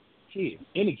kids,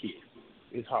 any kids.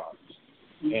 It's hard.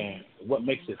 And what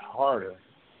makes it harder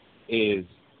is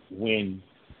when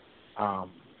a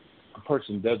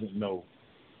person doesn't know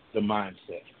the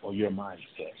mindset or your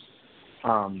mindset.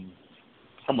 I'm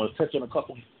going to touch on a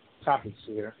couple topics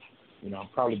here. I'll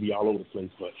probably be all over the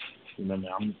place, but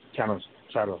I'm kind of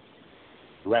try to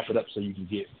wrap it up so you can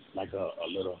get like a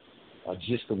little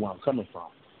gist of where I'm coming from.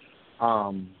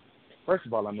 First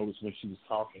of all, I noticed when she was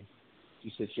talking,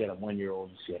 she said she had a 1-year-old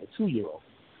and she had a 2-year-old.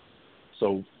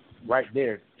 So right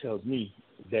there tells me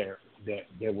that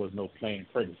there was no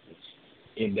planned pregnancy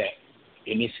in that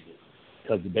initiative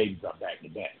because the babies are back to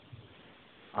back.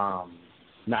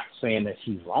 Not saying that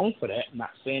she's wrong for that,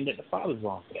 not saying that the father's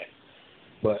wrong for that,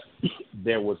 but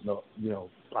there was no,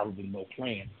 probably no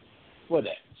plan for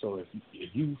that. So if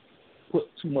you put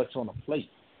too much on a plate,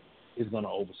 it's going to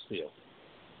overspill,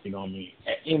 you know what I mean,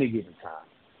 at any given time.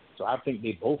 So I think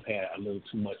they both had a little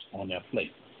too much on their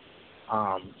plate.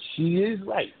 She is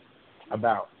right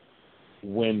about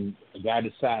when a guy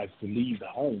decides to leave the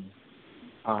home,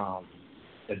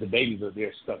 that the babies are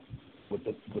there stuck with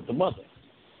the mother.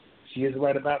 She is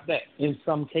right about that in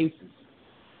some cases,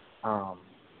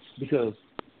 because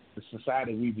the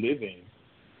society we live in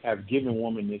have given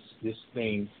women this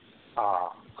thing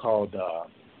called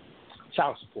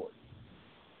child support.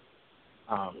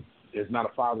 There's not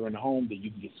a father in the home that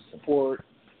you can get some support.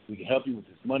 We can help you with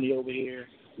this money over here.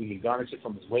 We can garnish it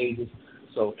from his wages.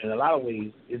 So in a lot of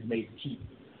ways, it's made to keep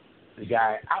the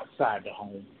guy outside the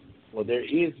home. Well, there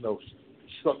is no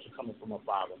structure coming from a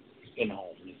father in the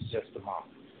home. It's just the mom.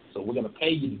 So we're going to pay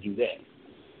you to do that.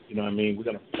 You know what I mean? We're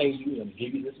going to pay you, we're going to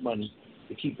give you this money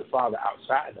to keep the father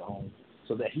outside the home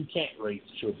so that he can't raise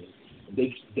children.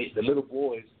 The little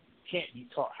boys can't be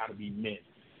taught how to be men,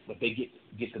 but they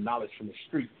get the knowledge from the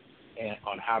street and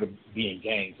on how to be in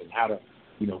gangs and how to,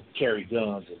 carry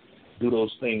guns and do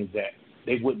those things that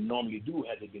they wouldn't normally do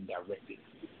had they been directed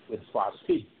with father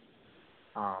figure.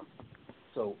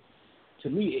 So to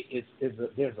me,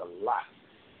 there's a lot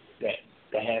that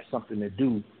has something to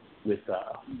do with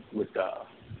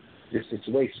this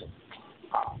situation.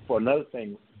 For another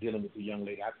thing, dealing with the young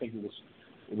lady, I think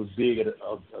it was big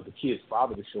of the kid's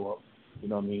father to show up. You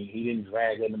know what I mean? He didn't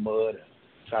drag her in the mud and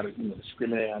try to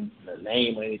discriminate on her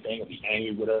name or anything or be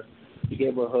angry with her. He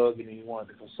gave her a hug and he wanted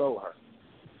to console her.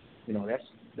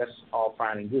 That's all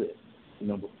fine and good.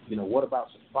 But what about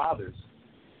some fathers,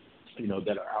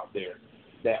 that are out there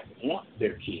that want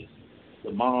their kids?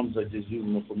 The moms are just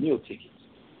using them for meal tickets,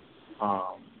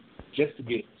 just to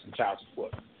get some child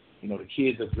support. The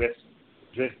kids are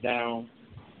dressed down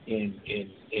in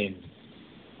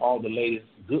all the latest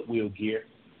Goodwill gear,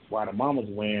 while the mama's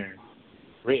wearing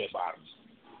red bottoms,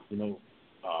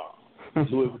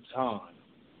 Louis Vuitton.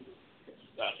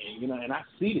 And I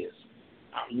see this.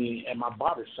 I mean, at my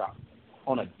barber shop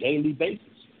on a daily basis.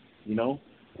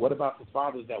 What about the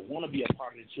fathers that want to be a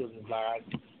part of the children's lives?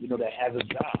 That has a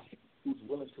job, who's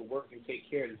willing to work and take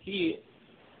care of the kids,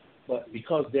 but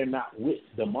because they're not with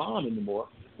the mom anymore,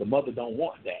 the mother don't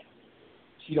want that.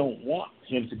 She don't want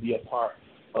him to be a part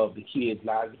of the kids'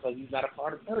 lives because he's not a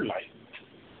part of her life.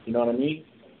 You know what I mean?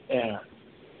 And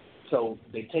so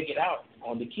they take it out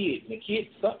on the kid. And the kid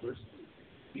suffers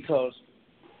because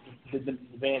the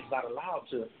man's not allowed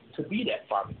to be that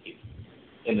father figure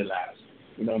in their lives.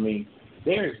 You know what I mean?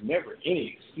 There is never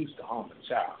any excuse to harm a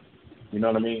child. You know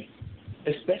what I mean?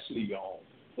 Especially your own.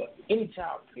 But any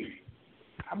child, period.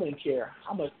 I wouldn't care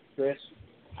how much stress,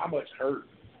 how much hurt,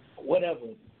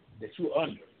 whatever that you're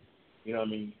under. You know what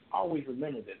I mean? Always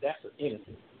remember that that's an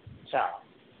innocent child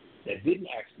that didn't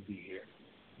ask to be here.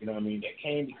 You know what I mean? That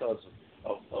came because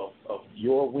of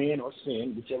your win or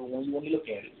sin, whichever one you want to look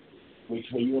at it,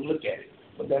 which way you want to look at it.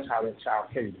 But that's how that child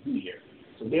came to be here.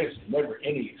 So there's never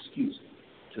any excuse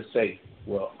to say,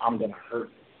 well, I'm going to hurt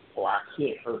or I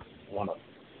could hurt one of them.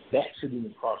 That shouldn't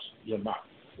even cross your mouth.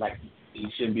 Like,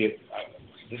 it shouldn't be,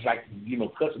 just like,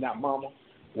 cussing out mama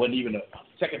wasn't even a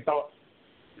second thought.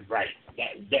 Right.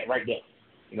 That right there.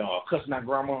 Cussing out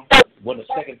grandma wasn't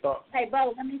a second thought. Hey,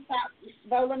 Bo, let me stop.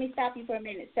 Bo, let me stop you for a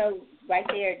minute. So, right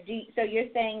there, so you're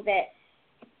saying that,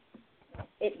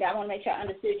 I want to make sure I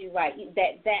understood you right,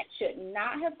 that should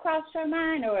not have crossed her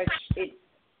mind, or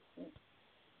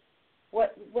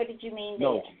what did you mean there?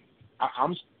 No,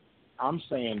 I'm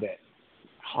saying that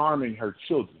harming her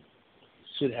children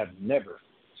should have never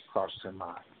crossed her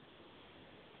mind.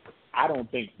 I don't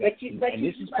think that, and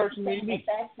this is personally me.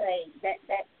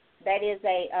 That is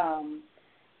a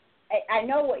I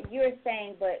know what you're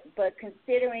saying, but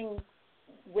considering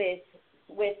with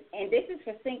and this is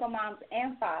for single moms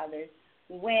and fathers,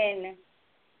 when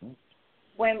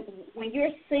you're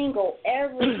single,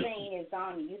 everything is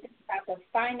on you. You think about the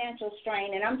financial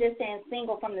strain, and I'm just saying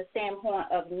single from the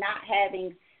standpoint of not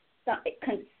having some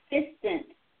consistent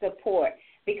support.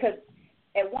 Because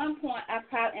at one point,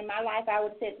 in my life, I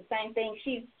would have said the same thing.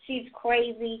 She's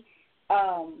crazy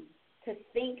to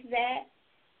think that,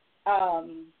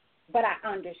 but I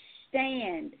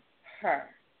understand her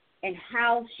and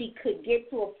how she could get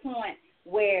to a point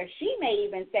where she may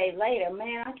even say later,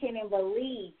 man, I can't even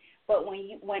believe. But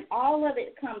when all of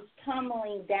it comes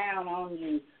tumbling down on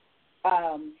you,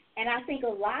 and I think a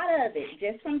lot of it,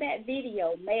 just from that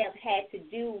video, may have had to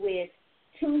do with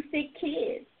 2 sick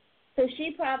kids. So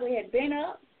she probably had been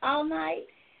up all night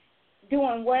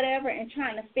doing whatever and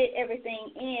trying to fit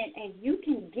everything in, and you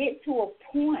can get to a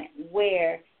point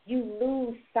where you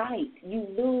lose sight. You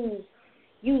lose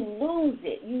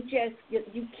it. You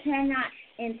cannot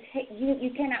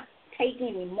you cannot take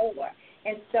any more.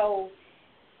 And so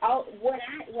what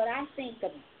I think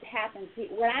happens,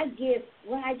 what I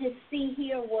just see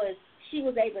here was she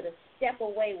was able to step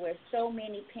away where so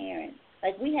many parents,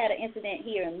 like we had an incident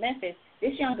here in Memphis.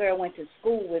 This young girl went to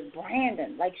school with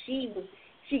Brandon. Like she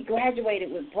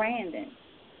graduated with Brandon,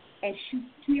 and she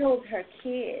killed her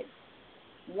kids.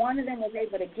 One of them was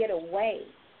able to get away.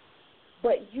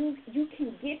 But you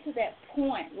can get to that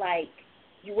point where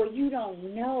you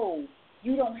don't know,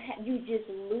 you just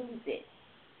lose it.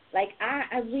 Like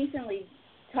I recently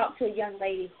talked to a young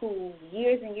lady who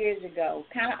years and years ago,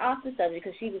 kind of off the subject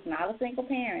because she was not a single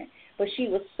parent, but she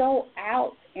was so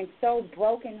out and so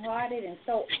brokenhearted and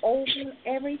so over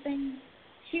everything,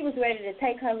 she was ready to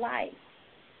take her life.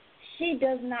 She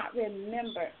does not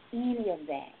remember any of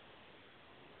that.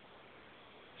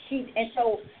 And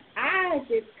so I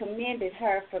just commended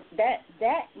her for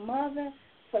that mother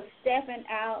for stepping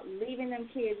out, leaving them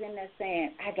kids in there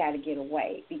saying, I got to get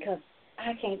away because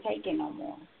I can't take it no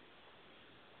more.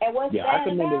 And what's I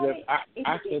commended about that.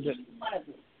 I said that.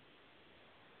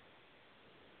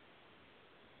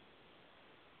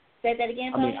 Say that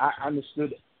again, I mean, I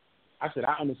understood. I said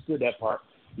I understood that part.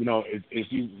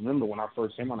 If you remember when I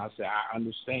first came on, I said I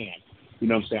understand.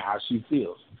 How she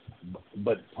feels.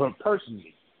 But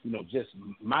personally, just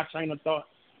my train of thought.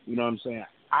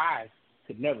 I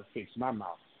could never fix my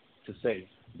mouth to say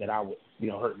that I would,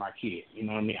 hurt my kid.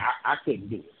 I couldn't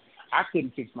do it. I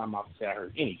couldn't fix my mouth to say I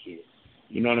hurt any kid.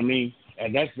 You know what I mean?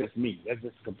 And that's just me. That's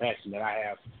just the compassion that I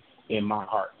have in my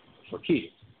heart for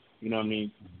kids. You know what I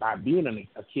mean? By being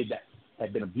a kid that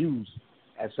had been abused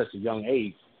at such a young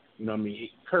age, it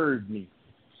curbed me,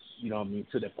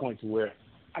 to the point to where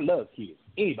I love kids,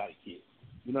 anybody's kids.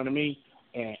 You know what I mean?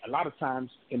 And a lot of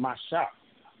times in my shop,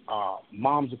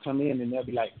 moms will come in and they'll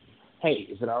be like, hey,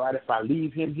 is it all right if I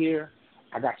leave him here?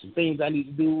 I got some things I need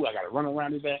to do. I got to run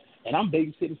around his back. And I'm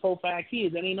babysitting 4 or 5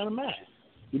 kids. That ain't none of mine.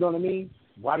 You know what I mean?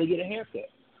 Why they get a haircut?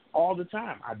 All the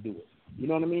time I do it. You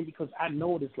know what I mean? Because I know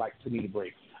what it's like to need a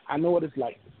break. I know what it's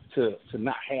like to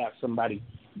not have somebody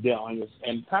there on your.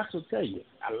 And Pastor will tell you,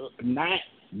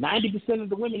 90% of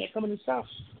the women that come in the shop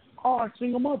are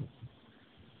single mothers.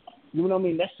 You know what I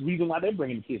mean? That's the reason why they're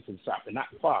bringing the kids to the shop and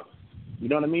not the father. You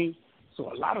know what I mean?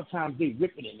 So a lot of times they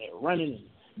ripping and they're running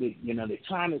and they're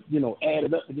trying to add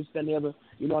it up to this and the other.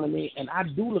 You know what I mean? And I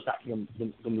do look out for them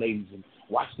ladies and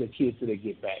watch their kids till they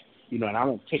get back. And I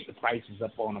don't take the prices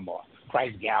up on them or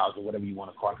price gouge or whatever you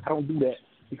want to call it. I don't do that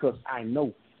because I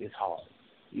know it's hard.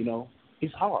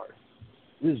 It's hard.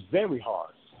 It's very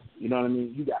hard. You know what I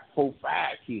mean? You got 4, 5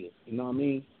 kids. You know what I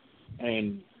mean?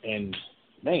 And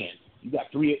man, you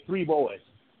got three boys.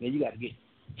 Then you got to get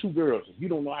 2 girls. If you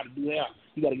don't know how to do hair,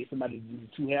 you got to get somebody to do the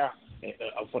 2 hair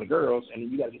for the girls, and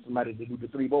then you got to get somebody to do the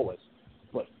 3 boys.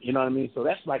 But you know what I mean? So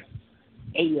that's like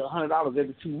 $80 or $100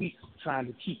 every 2 weeks trying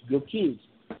to keep your kids,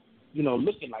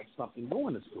 looking like something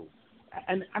going to school.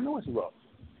 And I know it's rough.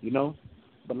 you know.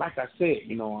 But like I said,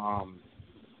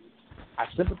 I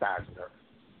sympathize with her.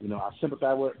 I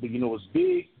sympathize with her. But, it's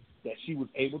big that she was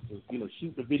able to,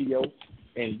 shoot the video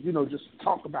and, just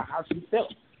talk about how she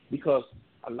felt. Because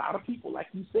a lot of people, like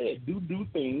you said, do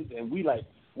things, and we like,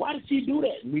 why did she do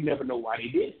that? And we never know why they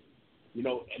did it.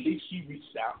 At least she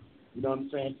reached out, you know what I'm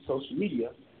saying, to social media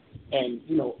and,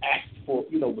 asked for,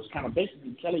 was kind of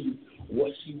basically telling you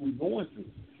what she was going through,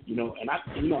 And I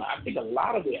think a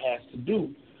lot of it has to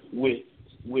do with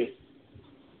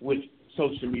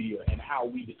social media and how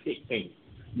we depict things.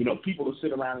 People will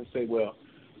sit around and say, well,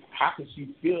 how can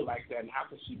she feel like that, and how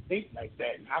can she think like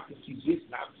that, and how can she this,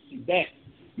 and how can she that?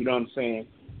 You know what I'm saying?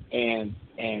 And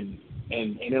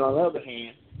then on the other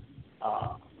hand,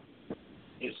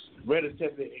 it's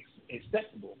relatively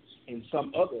acceptable in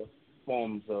some other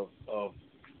forms of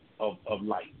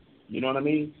life. You know what I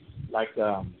mean? Like,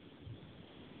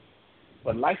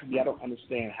 but life, I don't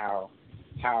understand how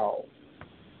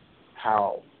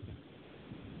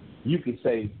you can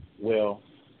say, well,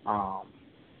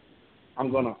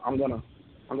 I'm gonna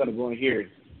go in here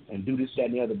and do this, that,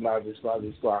 and the other, blah, blah,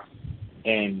 blah, blah,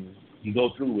 and you go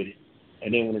through with it,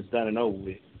 and then when it's done and over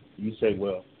with, you say,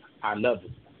 well, I love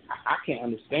it. I can't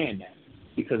understand that,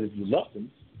 because if you love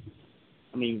them,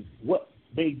 I mean, what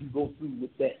made you go through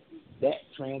with that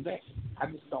transaction? I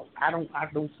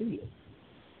don't see it.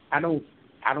 I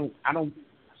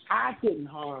couldn't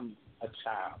harm a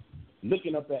child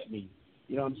looking up at me,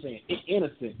 you know what I'm saying,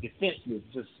 innocent, defenseless,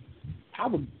 just, I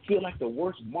would feel like the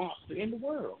worst monster in the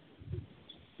world.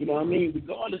 You know what I mean?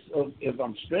 Regardless of if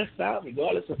I'm stressed out,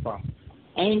 regardless if I'm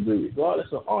angry, regardless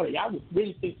of all that, I would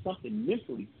really think something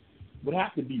mentally would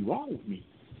have to be wrong with me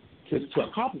to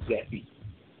accomplish that feat.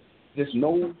 There's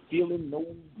no feeling, no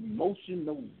emotion,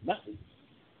 no nothing.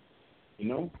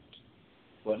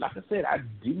 But like I said, I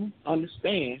do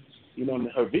understand, in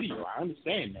her video, I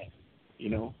understand that,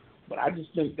 But I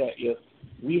just think that if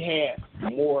we had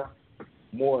more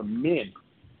men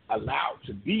allowed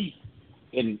to be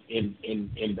in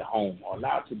the home, or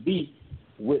allowed to be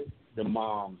with the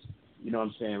moms, you know what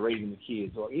I'm saying, raising the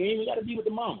kids, or you ain't even got to be with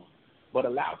the mama, but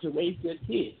allowed to raise their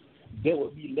kids, there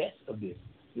would be less of this.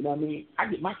 You know what I mean? I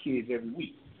get my kids every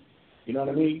week. You know what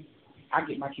I mean? I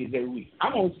get my kids every week.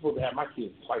 I'm only supposed to have my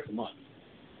kids twice a month.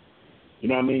 You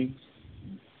know what I mean?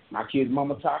 My kid's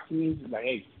mama talks to me, she's like,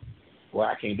 hey, well,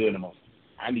 I can't do it no more.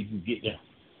 I need you to get them.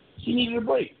 She needed a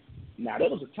break. Now, there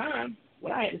was a time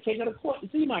when I had to take her to court to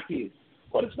see my kids,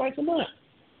 twice a month.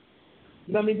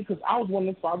 You know what I mean? Because I was one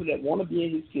of them fathers that want to be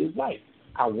in his kid's life.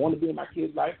 I want to be in my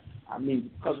kid's life. I mean,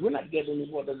 because we're not together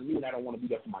anymore doesn't mean I don't want to be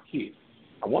there for my kids.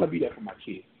 I want to be there for my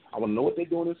kids. I want to know what they're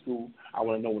doing in school. I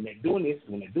want to know when they're doing this,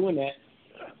 when they're doing that.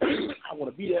 I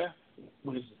want to be there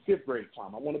when it's the 5th grade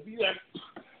time. I want to be there,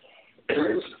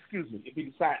 excuse me, if he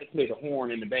decides to play the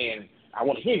horn in the band, I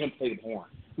want to hear him play the horn.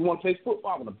 If he want to play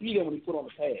football, I want to be there when he put on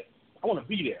the pads. I want to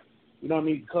be there. You know what I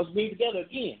mean? Because being together,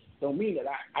 again, don't mean that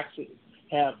I should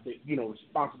have the,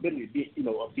 responsibility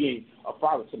of being a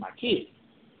father to my kids.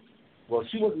 Well,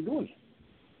 she wasn't doing it.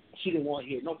 She didn't want to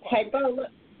hear no part. Hey, Bo,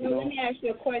 let me ask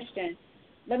you a question.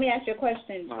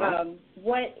 Uh-huh.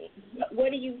 What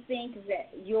do you think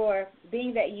that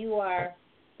being that you are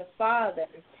the father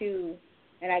to,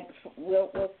 and we'll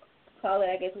call it,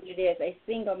 I guess what it is, a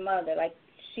single mother, like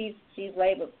she's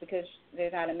labeled because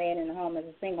there's not a man in the home as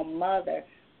a single mother.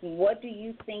 What do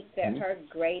you think that her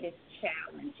greatest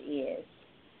challenge is?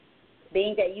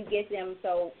 Being that you get them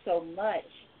so much,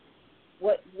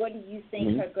 what do you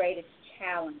think her greatest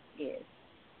challenge is?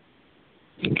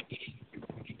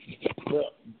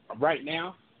 Well, right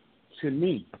now, to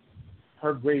me,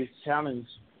 her greatest challenge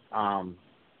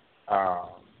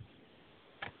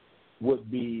would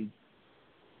be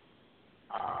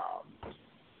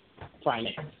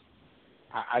finance.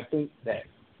 I think that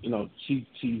she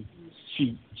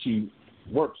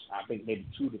works, I think, maybe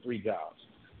 2 to 3 jobs.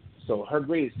 So her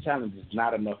greatest challenge is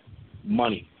not enough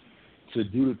money to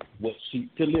do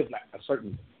to live like a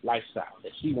certain lifestyle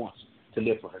that she wants to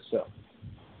live for herself.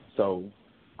 So,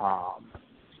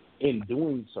 in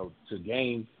doing so, to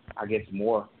gain, I guess,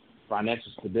 more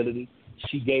financial stability,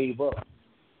 she gave up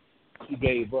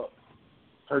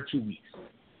her 2 weeks,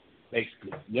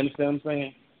 basically. You understand what I'm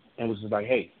saying? And was just like,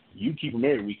 hey, you keep them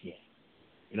every weekend.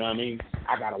 You know what I mean?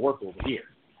 I got to work over here.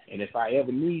 And if I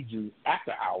ever need you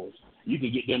after hours, you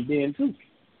can get them then too.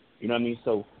 You know what I mean?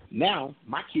 So now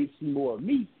my kids see more of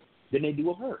me than they do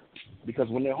of her. Because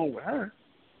when they're home with her,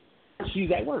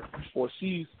 she's at work or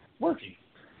she's working.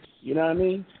 You know what I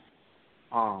mean?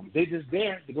 They're just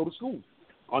there to go to school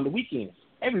on the weekends.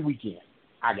 Every weekend,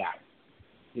 I got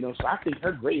it. So I think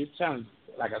her greatest challenge,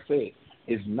 like I said,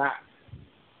 is not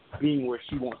being where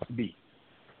she wants to be.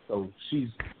 So she's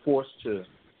forced to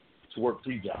work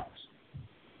 3 jobs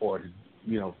or,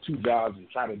 2 jobs and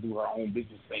try to do her own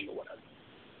business thing or whatever.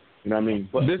 You know what I mean?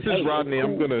 But this is Rodney.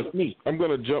 I'm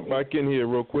gonna jump back in here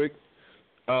real quick.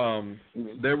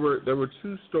 There were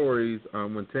 2 stories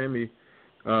when Tammy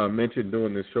mentioned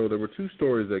doing this show. There were 2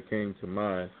 stories that came to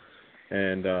mind,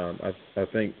 and I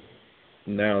think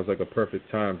now is like a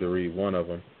perfect time to read one of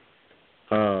them.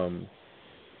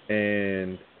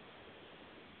 And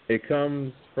it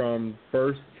comes from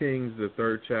 1 Kings, the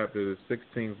 3rd chapter, the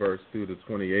 16th verse through the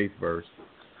 28th verse.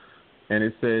 And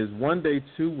it says, one day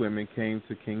 2 women came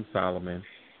to King Solomon,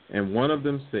 and one of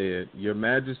them said, Your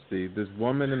Majesty, this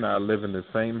woman and I live in the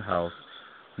same house.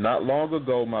 Not long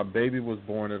ago, my baby was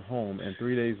born at home, and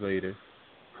 3 days later,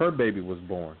 her baby was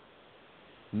born.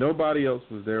 Nobody else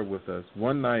was there with us.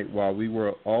 One night, while we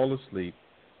were all asleep,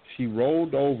 she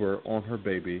rolled over on her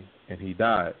baby, and he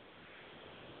died.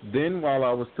 Then, while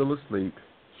I was still asleep,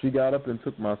 she got up and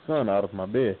took my son out of my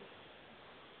bed.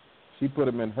 She put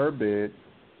him in her bed.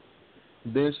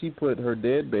 Then she put her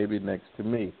dead baby next to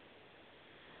me.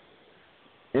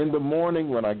 In the morning,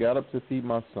 when I got up to feed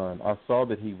my son, I saw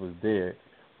that he was dead.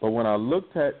 But when I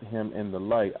looked at him in the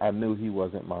light, I knew he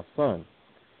wasn't my son.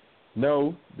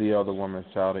 No, the other woman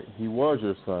shouted, he was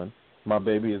your son. My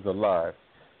baby is alive.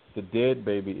 The dead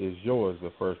baby is yours,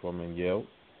 the first woman yelled.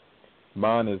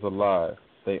 Mine is alive.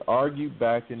 They argued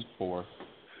back and forth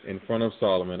in front of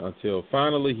Solomon until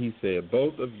finally he said,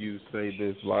 both of you say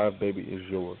this live baby is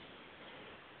yours.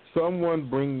 Someone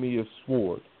bring me a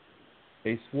sword.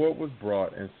 A sword was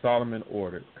brought, and Solomon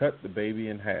ordered, cut the baby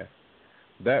in half.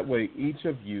 That way each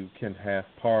of you can have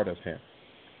part of him.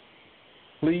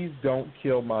 Please don't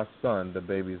kill my son, the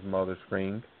baby's mother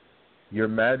screamed. Your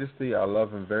Majesty, I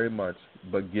love him very much,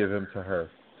 but give him to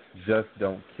her. Just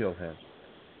don't kill him.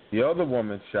 The other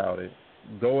woman shouted,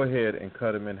 go ahead and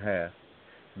cut him in half.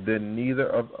 Then neither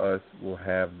of us will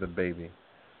have the baby.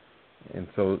 And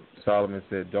so Solomon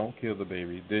said, don't kill the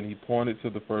baby. Then he pointed to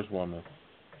the first woman.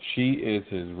 She is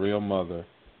his real mother.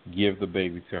 Give the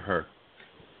baby to her.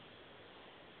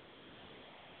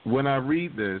 When I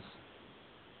read this,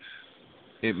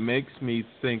 it makes me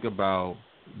think about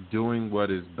doing what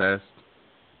is best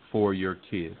for your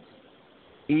kids,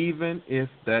 even if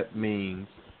that means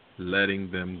letting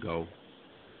them go.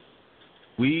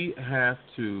 We have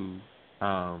to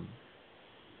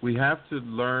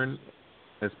learn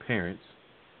as parents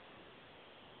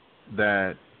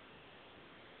that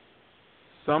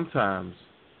sometimes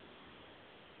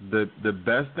the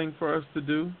best thing for us to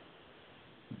do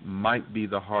might be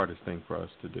the hardest thing for us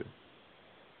to do.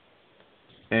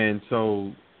 And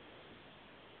so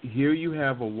here you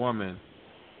have a woman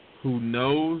who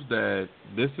knows that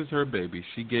this is her baby.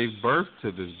 She gave birth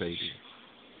to this baby.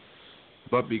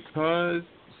 But because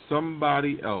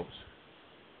somebody else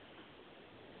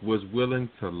was willing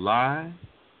to lie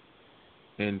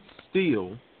and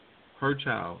steal her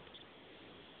child,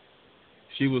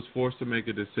 she was forced to make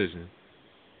a decision.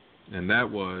 And that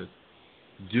was,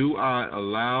 do I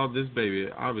allow this baby,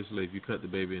 obviously if you cut the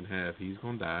baby in half, he's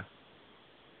going to die.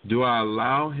 Do I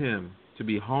allow him to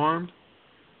be harmed?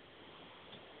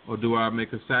 Or do I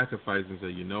make a sacrifice and say,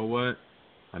 you know what?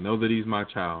 I know that he's my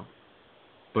child.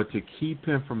 But to keep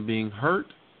him from being hurt,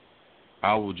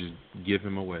 I will just give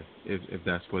him away if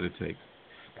that's what it takes.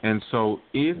 And so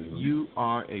if you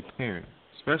are a parent,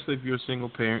 especially if you're a single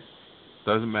parent,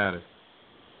 doesn't matter.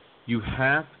 You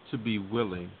have to be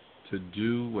willing to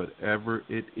do whatever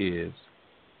it is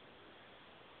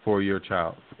for your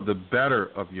child, for the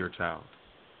better of your child.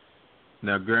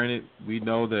 Now, granted, we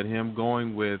know that him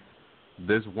going with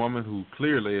this woman who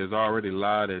clearly has already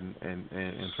lied and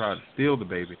tried to steal the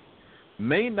baby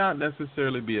may not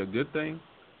necessarily be a good thing,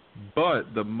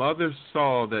 but the mother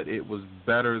saw that it was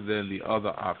better than the other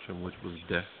option, which was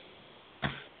death.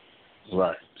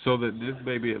 Right. So that this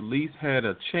baby at least had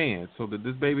a chance, so that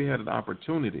this baby had an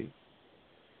opportunity.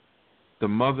 The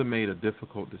mother made a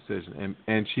difficult decision,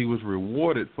 and she was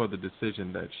rewarded for the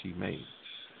decision that she made.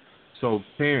 So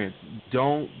parents,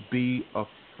 don't be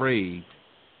afraid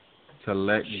to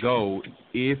let go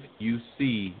if you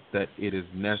see that it is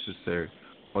necessary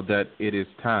or that it is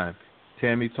time.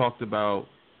 Tammy talked about,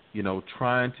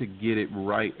 trying to get it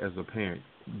right as a parent.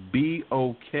 Be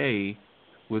okay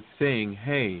with saying,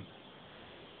 hey,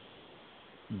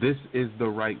 this is the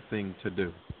right thing to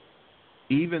do.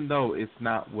 Even though it's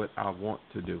not what I want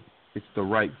to do, it's the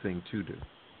right thing to do.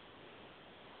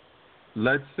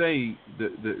 Let's say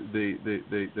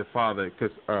the father,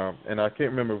 because and I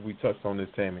can't remember if we touched on this,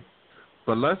 Tammy,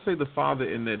 but let's say the father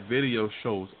in that video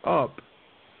shows up,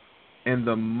 and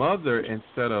the mother,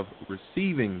 instead of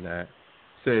receiving that,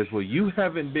 says, well, you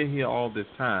haven't been here all this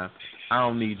time. I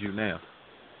don't need you now.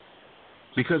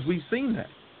 Because we've seen that.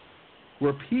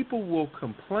 Where people will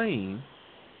complain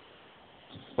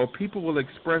or people will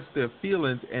express their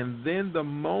feelings, and then the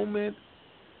moment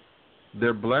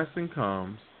their blessing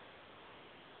comes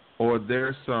or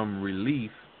there's some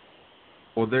relief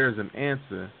or there's an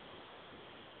answer,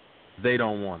 they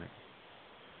don't want it.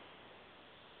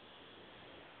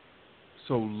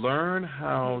 So learn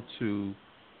how to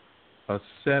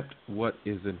accept what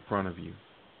is in front of you.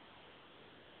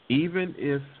 Even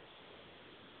if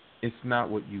it's not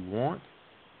what you want,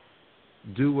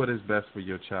 do what is best for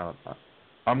your child.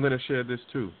 I'm going to share this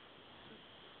too.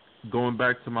 Going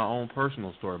back to my own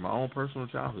personal story, my own personal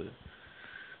childhood.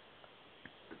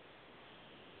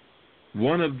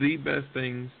 One of the best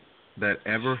things that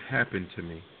ever happened to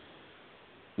me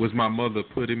was my mother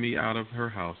putting me out of her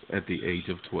house at the age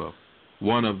of 12.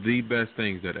 One of the best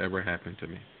things that ever happened to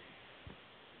me.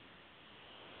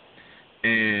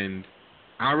 And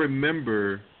I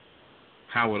remember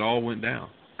how it all went down.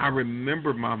 I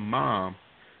remember my mom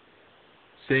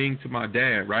saying to my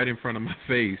dad right in front of my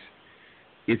face,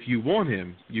 if you want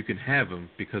him, you can have him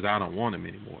because I don't want him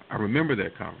anymore. I remember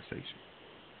that conversation.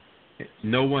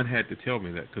 No one had to tell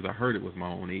me that because I heard it with my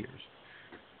own ears.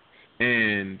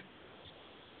 And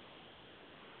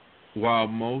while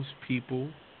most people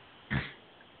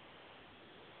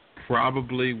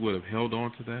probably would have held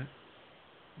on to that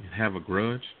and have a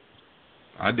grudge,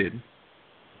 I didn't.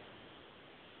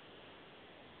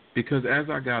 Because as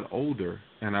I got older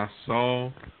and I saw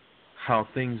how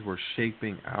things were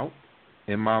shaping out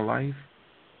in my life,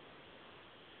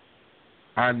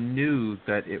 I knew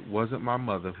that it wasn't my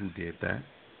mother who did that,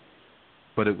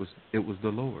 but it was the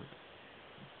Lord.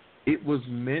 It was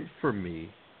meant for me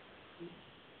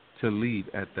to leave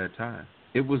at that time.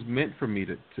 It was meant for me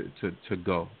to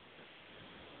go.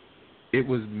 It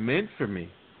was meant for me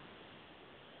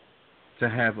to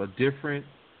have a different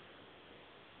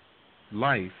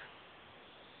life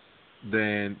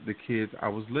than the kids I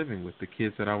was living with, the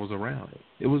kids that I was around.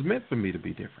 It was meant for me to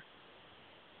be different.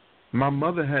 My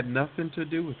mother had nothing to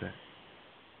do with that.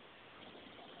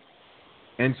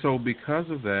 And so because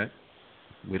of that,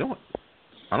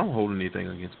 I don't hold anything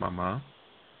against my mom.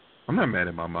 I'm not mad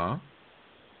at my mom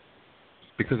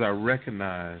because I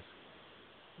recognize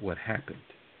what happened.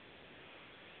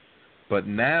 But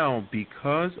now,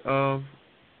 because of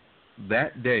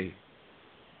that day,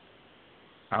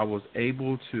 I was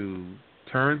able to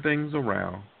turn things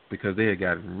around because they had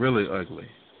gotten really ugly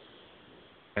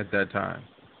at that time.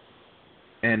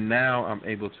 And now I'm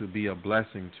able to be a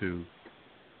blessing to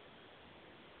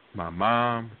my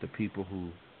mom, the people who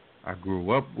I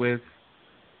grew up with,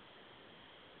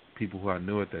 people who I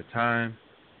knew at that time,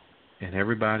 and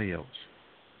everybody else.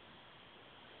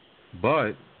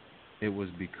 But it was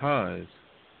because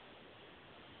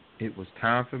it was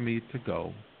time for me to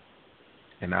go,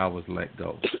 and I was let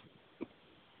go.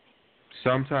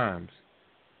 Sometimes,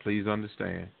 please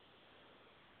understand,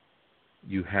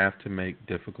 you have to make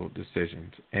difficult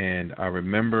decisions. And I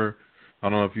remember, I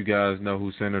don't know if you guys know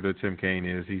who Senator Tim Kaine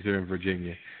is. He's here in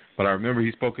Virginia. But I remember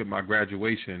he spoke at my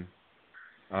graduation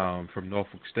from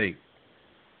Norfolk State.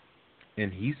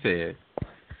 And he said,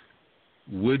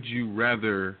 would you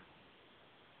rather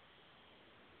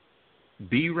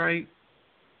be right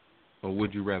or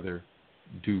would you rather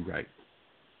do right?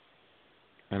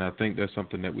 And I think that's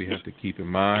something that we have to keep in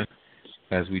mind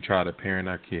as we try to parent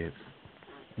our kids.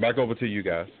 Back over to you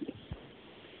guys.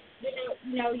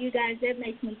 You know, you guys, that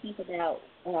makes me think about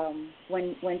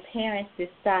when parents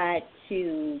decide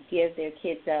to give their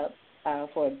kids up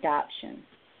for adoption.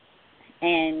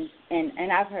 And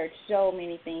I've heard so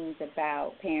many things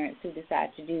about parents who decide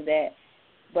to do that,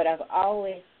 but I've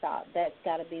always thought that's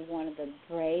got to be one of the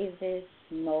bravest,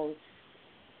 most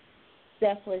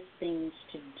selfless things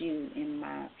to do, in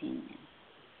my opinion.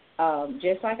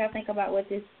 Just like I think about what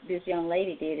this young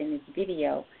lady did in this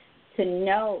video, to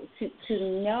know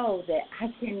that I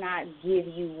cannot give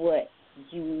you what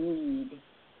you need,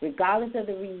 regardless of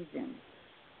the reason.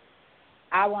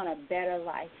 I want a better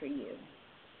life for you.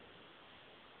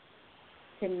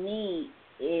 To me,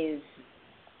 is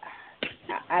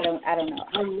I don't know.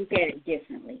 I look at it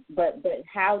differently. But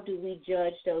how do we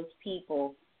judge those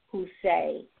people who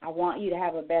say, I want you to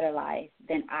have a better life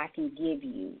than I can give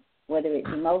you, whether it's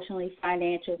emotionally,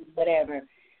 financially, whatever?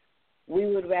 We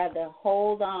would rather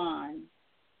hold on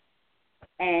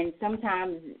and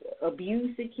sometimes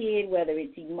abuse a kid, whether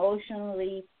it's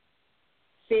emotionally,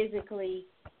 physically,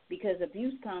 because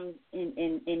abuse comes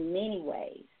in many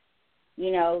ways.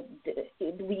 You know,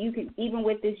 you can, even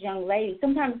with this young lady,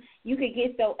 sometimes you could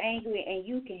get so angry and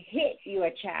you can hit your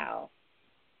child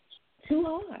too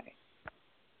hard.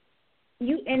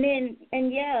 You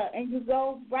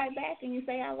go right back and you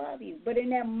say I love you. But in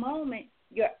that moment,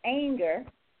 your anger,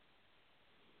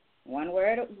 one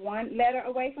letter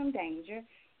away from danger,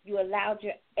 you allowed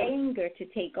your anger to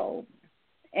take over.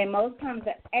 And most times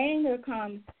the anger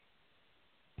comes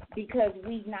because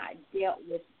we've not dealt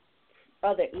with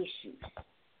other issues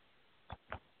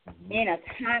in a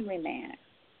timely manner.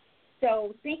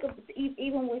 So think of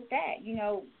even with that,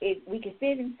 if we can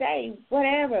sit and say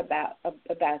whatever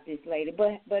about this lady,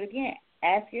 but again,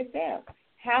 ask yourself,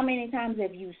 how many times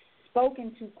have you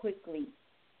spoken too quickly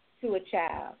to a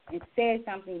child and said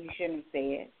something you shouldn't have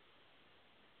said,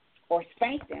 or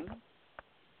spanked them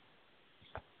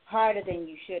harder than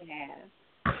you should have,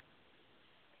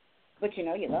 but you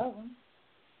love them,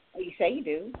 or you say you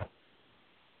do.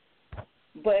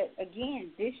 But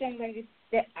again, this young lady,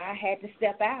 I had to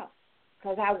step out.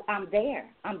 Because I'm there.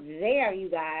 I'm there, you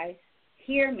guys.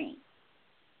 Hear me.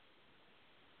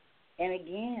 And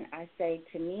again, I say,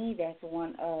 to me, that's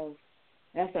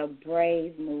a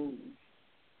brave move.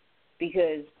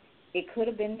 Because it could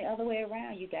have been the other way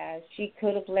around, you guys. She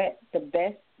could have let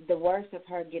the worst of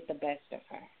her get the best of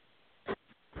her.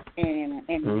 And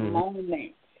in a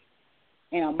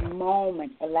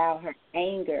moment, allow her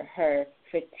anger, her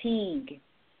fatigue,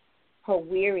 her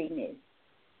weariness,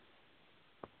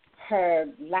 her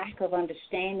lack of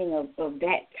understanding of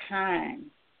that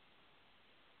time,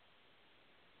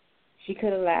 she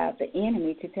could allow the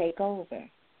enemy to take over.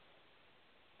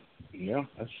 Yeah,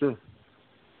 that's true.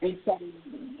 And so,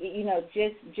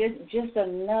 just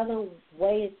another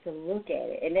way to look at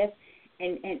it, and that's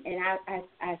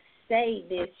I say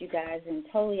this, you guys, and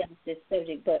totally off this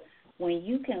subject, but when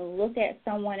you can look at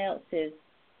someone else's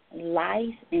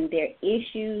life and their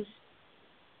issues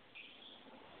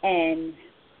and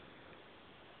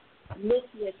look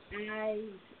with eyes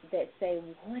that say,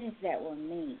 what if that were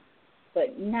me?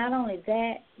 But not only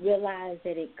that, realize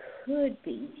that it could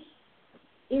be me.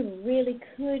 It really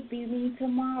could be me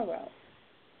tomorrow.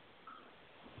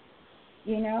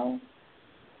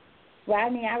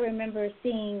 Rodney, I remember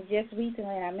seeing just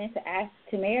recently, and I meant to ask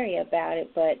Tamaria about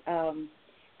it, but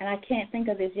and I can't think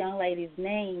of this young lady's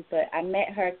name, but I met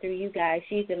her through you guys.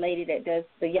 She's the lady that does,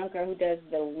 the young girl who does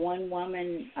the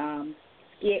one-woman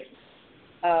skit,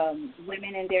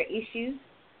 Women and Their Issues.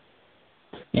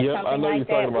 Yep, I know like you're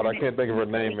talking about. I can't think of her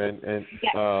name.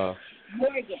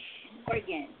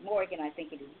 Morgan, I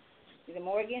think it is. Is it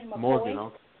Morgan? McCoy? Morgan,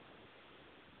 okay.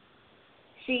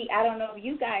 I don't know if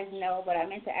you guys know, but I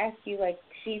meant to ask you,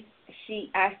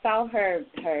 I saw her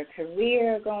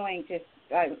career going just,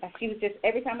 she was just,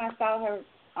 every time I saw her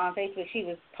on Facebook, she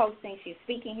was posting, she's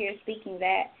speaking here, speaking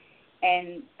that,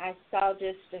 and I saw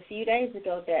just a few days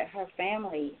ago that her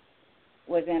family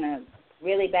was in a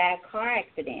really bad car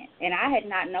accident, and I had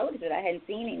not noticed it. I hadn't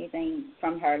seen anything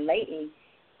from her lately,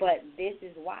 but this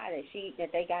is why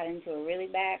that they got into a really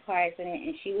bad car accident,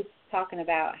 and she was talking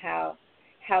about how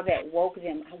that woke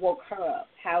her up,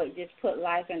 how it just put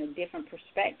life in a different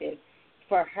perspective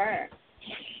for her,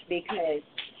 because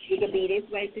you could be this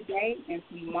way today, and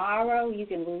tomorrow you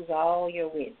can lose all your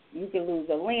wits. You can lose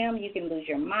a limb, you can lose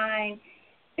your mind,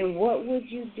 and what would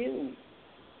you do?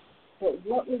 But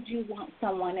what would you want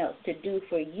someone else to do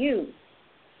for you?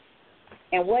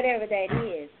 And whatever that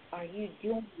is, are you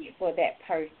doing it for that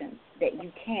person that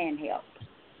you can help,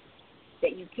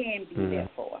 that you can be there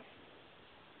for?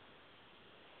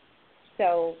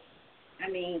 So,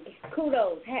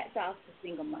 kudos, hats off to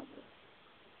single mothers,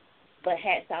 but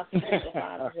hats off to single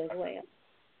fathers as well.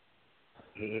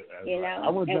 Can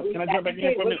I jump back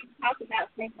in for a minute? We talk about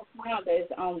single fathers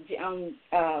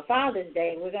on Father's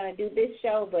Day. We're going to do this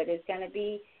show, but it's going to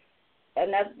be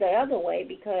the other way,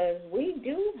 because we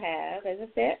do have, as I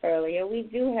said earlier, we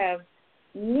do have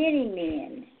many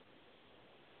men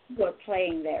who are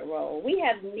playing that role. We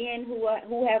have men who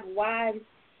have wives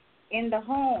in the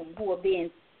home who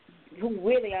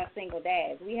really are single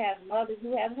dads. We have mothers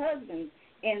who have husbands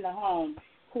in the home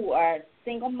who are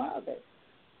single mothers,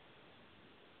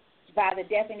 by the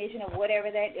definition of what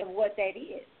that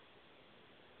is.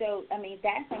 So,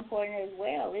 that's important as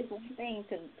well. It's one thing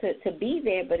to be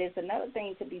there, but it's another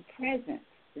thing to be present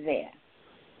there,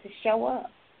 to show up.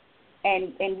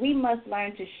 And we must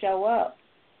learn to show up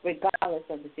regardless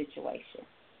of the situation.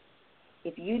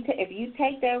 If you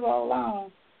take that role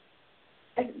on,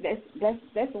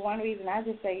 that's one reason I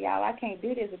just say, y'all, I can't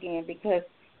do this again, because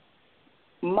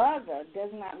mother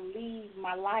does not leave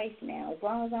my life now. As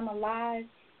long as I'm alive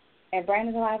and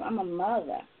Brandon's alive, I'm a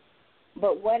mother.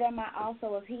 But what am I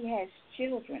also if he has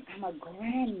children? I'm a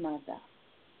grandmother.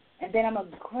 And then I'm a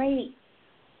great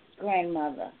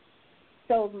grandmother.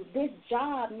 So this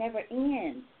job never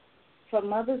ends for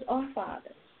mothers or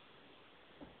fathers.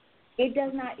 It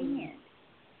does not end.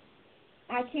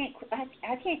 I can't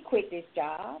quit this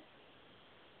job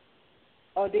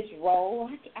or this role.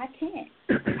 I can't.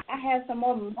 I have some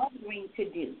more mothering to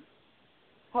do.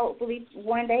 Hopefully,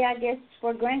 one day, I guess,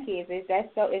 for grandkids, if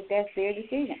that's their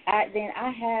decision. Then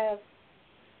I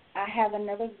have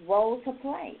another role to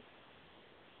play.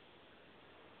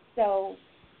 So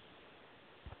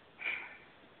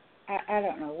I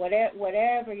don't know.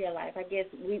 Whatever your life, I guess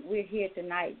we're here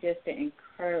tonight just to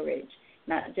encourage,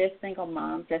 not just single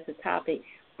moms. That's a topic,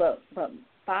 but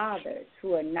fathers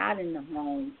who are not in the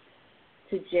home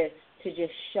to just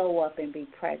show up and be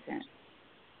present.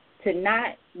 To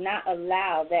not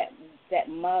allow that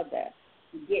mother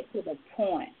to get to the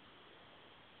point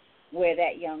where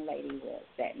that young lady was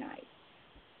that night.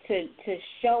 To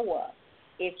show up.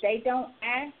 If they don't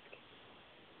ask,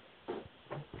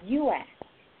 you ask.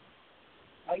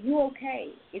 Are you okay?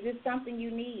 Is it something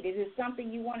you need? Is it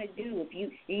something you want to do?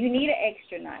 If you need an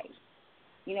extra night,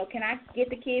 can I get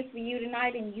the kids for you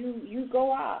tonight? And you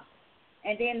go off.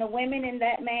 And then the woman in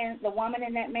that man's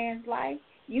life,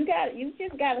 you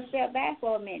just got to step back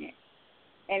for a minute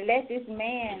and let this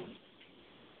man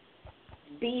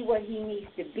be what he needs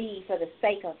to be for the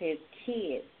sake of his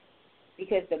kids.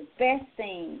 Because the best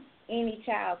thing any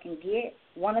child can get,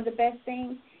 one of the best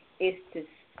things, is to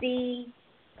see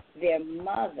their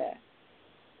mother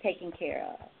taken care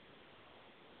of.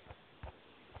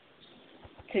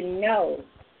 To know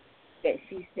that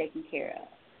she's taken care of.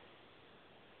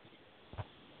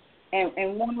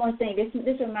 And one more thing,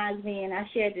 this reminds me, and I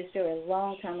shared this story a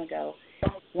long time ago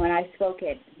when I spoke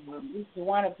at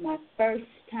one of my first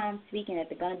time speaking at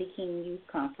the Gandhi King Youth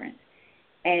Conference.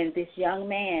 And this young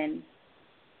man,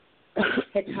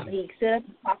 he stood up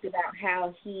and talked about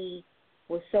how he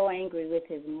was so angry with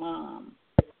his mom.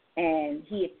 And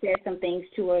he had said some things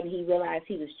to her, and he realized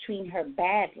he was treating her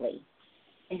badly.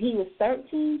 And he was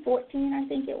 13, 14, I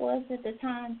think it was at the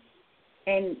time.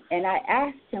 And I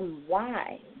asked him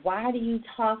why. Why do you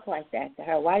talk like that to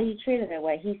her? Why do you treat her that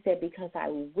way? He said, because I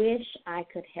wish I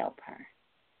could help her.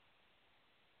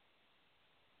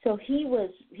 So he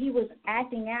was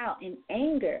acting out in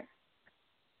anger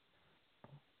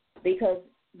because,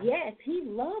 yes, he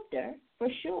loved her for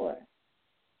sure.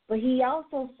 But he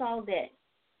also saw that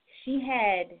she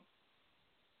had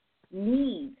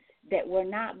needs that were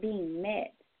not being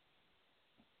met.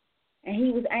 And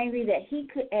he was angry that he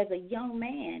could, as a young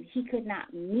man, he could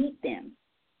not meet them.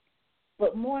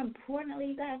 But more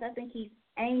importantly, guys, I think he's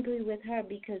angry with her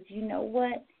because you know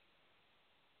what?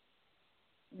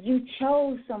 You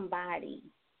chose somebody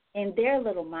in their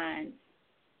little minds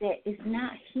that is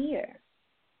not here.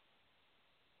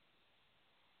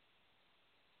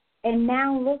 And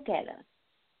now look at us.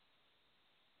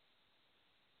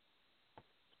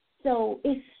 So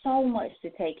it's so much to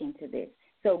take into this.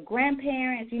 So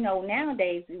grandparents,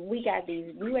 nowadays we got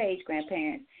these new age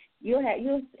grandparents. You'll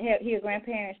hear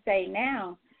grandparents say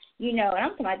now, and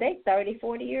I'm talking about they 30,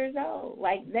 40 years old.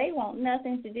 Like they want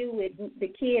nothing to do with the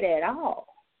kid at all.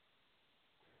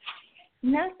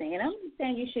 Nothing. And I'm not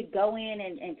saying you should go in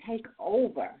and take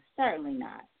over. Certainly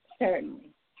not.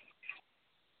 Certainly.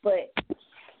 But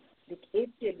it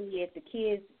should be at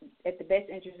the best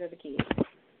interest of the kids.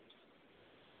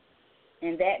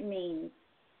 And that means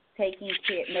taking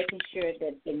care, making sure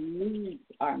that the needs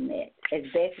are met as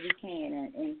best we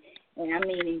can, and I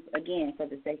mean, again, for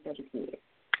the sake of the kids.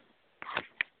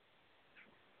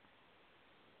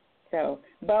 So,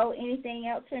 Bo, anything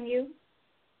else from you?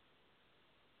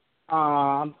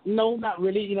 No, not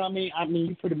really.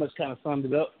 You pretty much kind of summed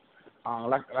it up.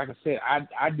 Like I said,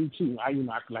 I do too.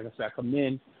 Like I said, I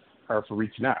commend her for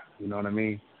reaching out. You know what I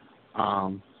mean?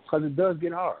 Because it does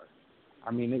get hard.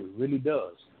 It really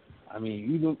does.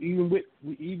 Even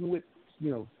with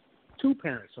two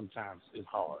parents sometimes is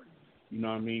hard. You know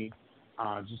what I mean?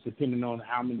 Just depending on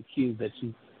how many kids that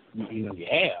you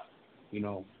have.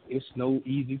 It's no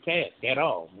easy task at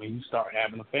all when you start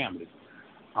having a family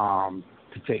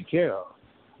to take care of.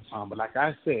 But like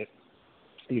I said,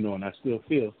 and I still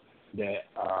feel that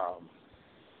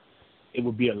it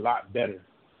would be a lot better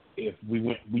if we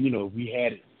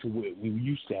had it to where we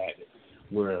used to have it,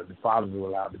 where the fathers were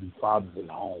allowed to be fathers in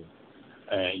the home.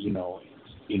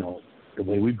 The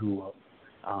way we grew up,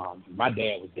 my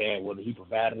dad was dad whether he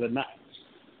provided or not.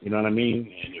 You know what I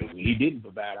mean? And if he didn't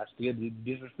provide, I still didn't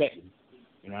disrespect him.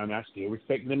 You know what I mean? I still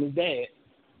respected him as dad.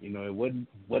 It wasn't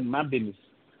my business.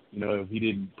 If he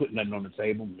didn't put nothing on the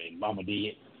table, and Mama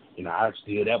did, that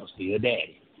was still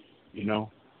daddy.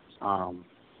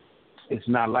 It's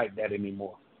not like that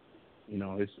anymore.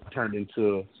 It's turned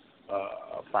into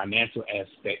financial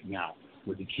aspect now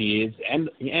with the kids and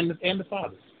the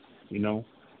fathers, you know.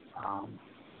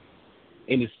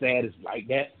 And it's sad it's like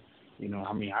that. You know,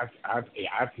 I mean, I've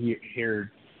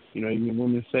heard, you know, even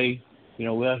women say, you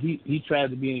know, well, he tried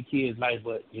to be in a kid's life,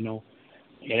 but, you know,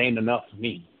 it ain't enough for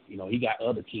me. You know, he got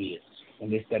other kids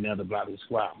and this, that, and the other, blah, blah,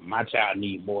 blah. My child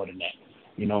needs more than that,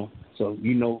 you know. So,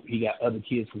 you know, he got other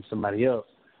kids from somebody else,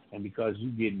 and because you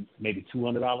getting maybe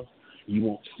 $200, you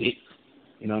want $6,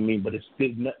 you know what I mean? But it's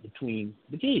splitting up between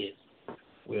the kids.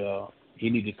 Well, he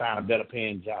need to find a better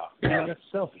paying job. You know, that's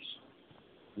selfish.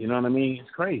 You know what I mean? It's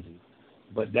crazy.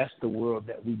 But that's the world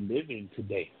that we live in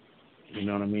today. You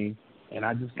know what I mean? And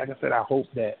I just, like I said, I hope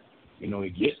that, you know,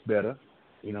 it gets better.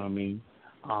 You know what I mean?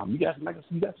 You got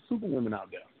superwomen out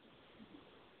there.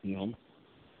 You know,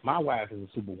 my wife is a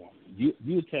superwoman.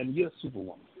 You tell me you're a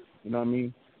superwoman. You know what I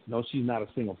mean? No, she's not a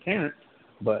single parent,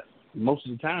 but most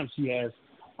of the time she has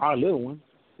our little one.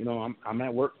 You know, I'm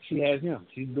at work, she has him.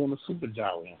 She's doing a super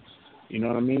job with him. You know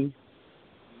what I mean?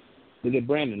 Look at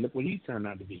Brandon. Look what he turned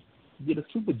out to be. He did a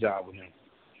super job with him.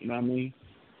 You know what I mean?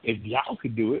 If y'all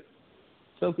could do it,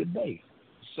 so could they.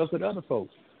 So could other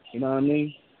folks. You know what I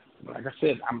mean? Like I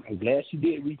said, I'm glad she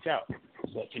did reach out.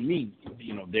 But to me,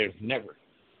 you know, there's never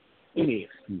any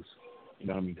excuse, you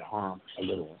know what I mean, to harm a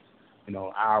little one. You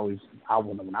know,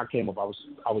 when I came up, I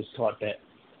was taught that,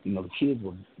 you know, the kids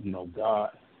were, you know,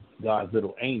 God's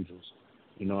little angels.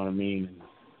 You know what I mean? And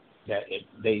that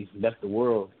they left the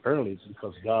world early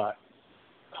because God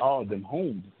called them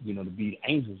home, you know, to be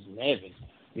angels in heaven.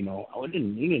 You know, he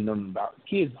didn't know nothing about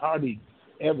kids. Hardly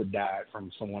ever died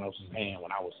from someone else's hand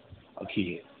when I was a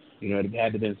kid. You know, it had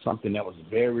to have been something that was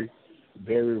very,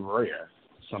 very rare,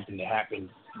 something that happened,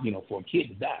 you know, for a kid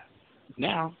to die.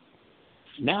 Now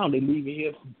they leave it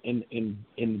here in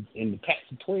the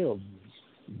packs of 12,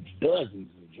 dozens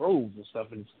and droves and stuff,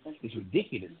 and it's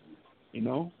ridiculous. You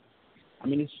know, I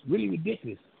mean, it's really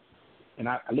ridiculous. And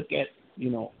I look at, you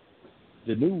know,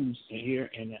 the news here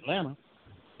in Atlanta,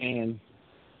 and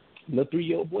the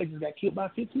 3-year-old boy just got killed by a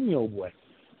 15-year-old boy.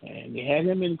 And they had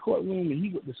him in the courtroom, and he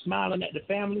was smiling at the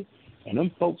family, and them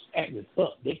folks acted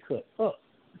up. They cut up.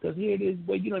 Because here it is,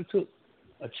 boy, you done took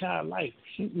a child life,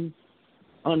 shooting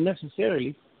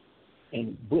unnecessarily,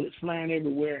 and bullets flying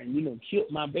everywhere, and you done killed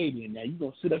my baby, and now you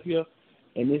going to sit up here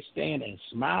in this stand and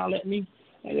smile at me?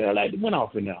 And they're like, they went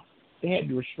off in there. They had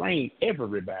to restrain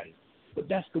everybody. But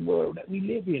that's the world that we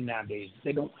live in nowadays.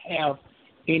 They don't have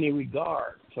any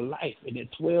regard for life, and they're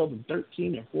 12 and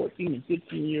 13 and 14 and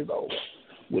 15 years old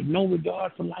with no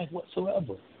regard for life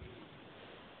whatsoever.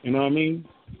 You know what I mean?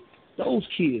 Those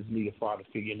kids need a father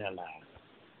figure in their lives.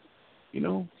 You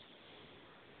know?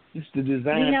 It's the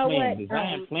design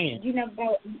plan. You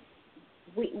know,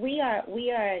 we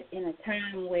are in a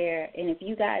time where, and if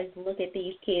you guys look at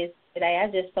these kids today, I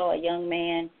just saw a young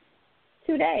man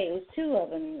today. It was 2 of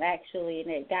them, actually, and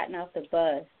they had gotten off the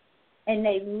bus. And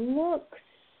they look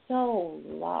so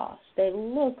lost. They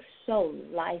look so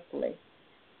lifeless.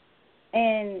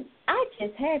 And I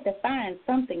just had to find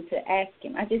something to ask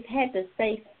him. I just had to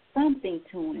say something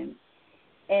to him.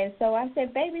 And so I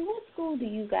said, baby, what school do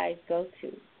you guys go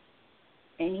to?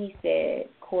 And he said,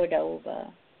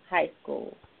 Cordova High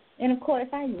School. And, of course,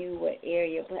 I knew what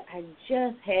area, but I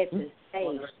just had to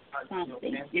say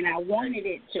something. And I wanted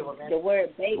it to, the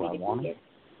word baby to be it.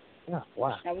 Yeah,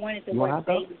 why? I wanted the word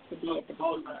baby to be at the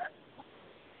beginning.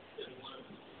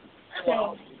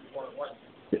 So,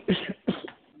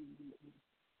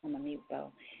 I'm going to mute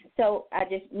Bo. So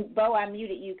Bo, I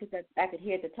muted you because I could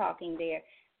hear the talking there.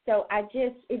 So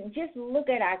just look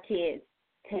at our kids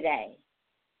today.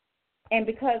 And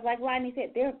because, like Rodney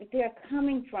said, they're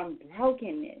coming from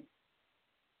brokenness.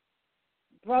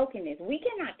 We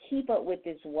cannot keep up with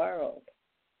this world.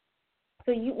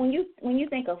 So when you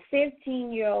think a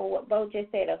 15-year-old, what Bo just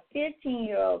said, a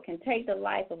 15-year-old can take the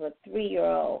life of a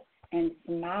 3-year-old and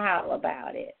smile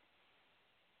about it.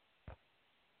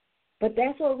 But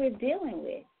that's what we're dealing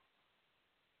with.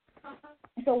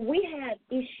 So we have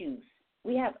issues.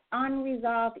 We have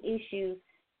unresolved issues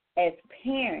as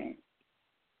parents.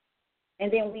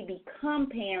 And then we become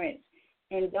parents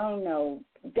and don't know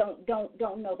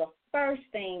the first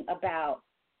thing about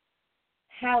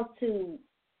how to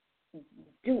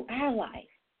do our life,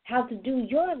 how to do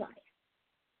your life.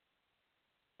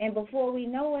 And before we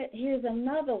know it, here's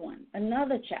another one,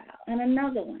 another child, and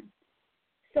another one.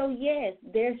 So, yes,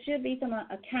 there should be some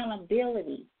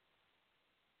accountability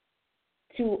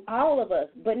to all of us,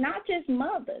 but not just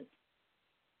mothers.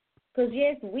 Because,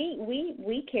 yes,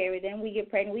 we carry them. We get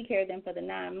pregnant. We carry them for the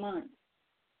 9 months.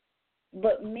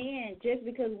 But men, just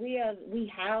because we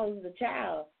house the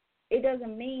child, it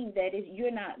doesn't mean that you're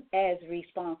not as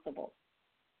responsible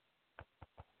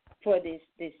for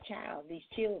this child, these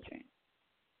children.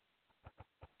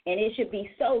 And it should be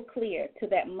so clear to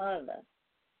that mother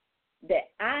that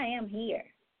I am here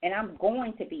and I'm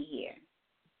going to be here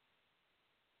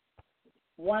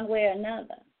one way or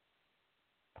another.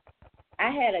 I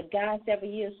had a guy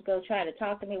several years ago try to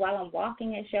talk to me while I'm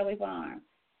walking at Shelby Farm.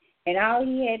 And all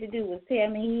he had to do was tell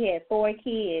me he had 4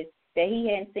 kids that he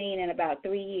hadn't seen in about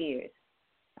 3 years.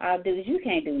 Dude, you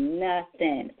can't do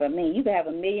nothing for me. You can have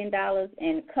 $1 million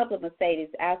and a couple of Mercedes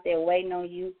out there waiting on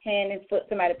you, hand and foot,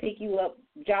 somebody to pick you up,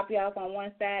 drop you off on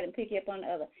one side and pick you up on the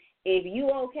other. If you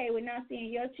okay with not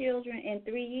seeing your children in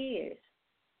 3 years,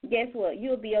 guess what?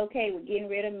 You'll be okay with getting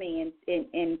rid of me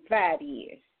in 5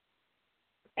 years.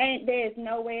 And there's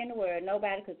no way in the world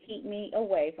nobody could keep me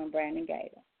away from Brandon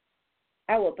Gator.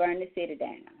 I will burn the city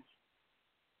down.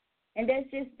 And that's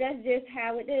just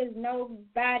how it is.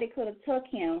 Nobody could have took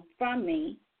him from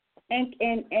me.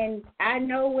 And I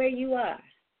know where you are.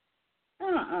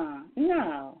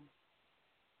 No.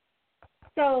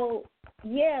 So,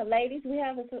 yeah, ladies, we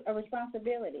have a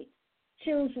responsibility.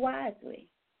 Choose wisely.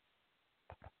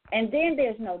 And then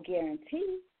there's no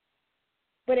guarantee.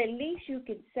 But at least you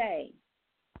could say,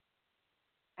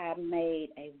 I made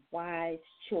a wise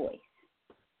choice.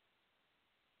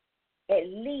 At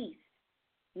least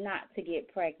not to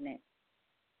get pregnant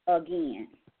again.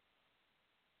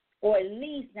 Or at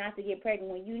least not to get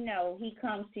pregnant when you know he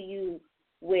comes to you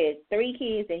with 3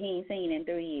 kids that he ain't seen in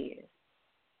 3 years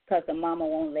because the mama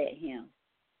won't let him.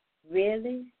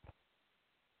 Really?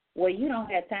 Well, you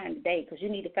don't have time today because you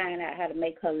need to find out how to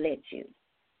make her let you.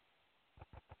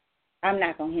 I'm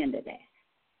not going to hinder that.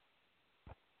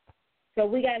 So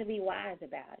we got to be wise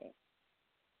about it.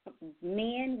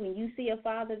 Men, when you see a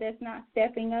father that's not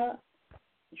stepping up,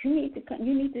 you need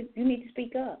to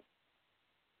speak up.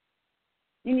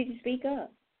 You need to speak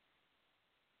up.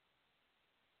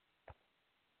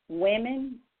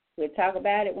 Women, we'll talk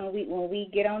about it when we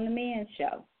get on the men's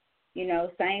show. You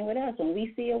know, same with us. When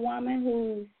we see a woman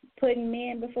who's putting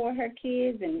men before her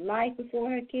kids and life before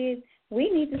her kids,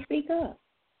 we need to speak up.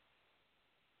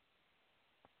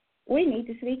 We need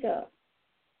to speak up.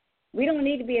 We don't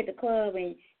need to be at the club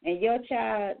and your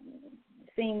child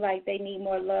seems like they need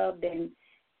more love than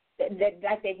that,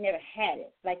 like they've never had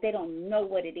it, like they don't know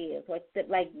what it is,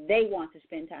 like they want to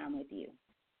spend time with you.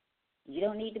 You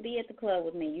don't need to be at the club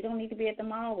with me. You don't need to be at the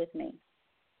mall with me.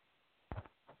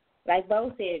 Like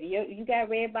Bo said, you got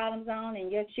red bottoms on and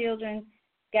your children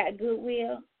got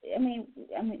goodwill. I mean,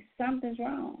 something's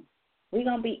wrong. We're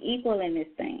gonna be equal in this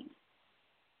thing.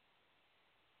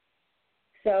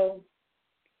 So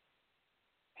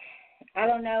I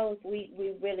don't know if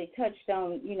we really touched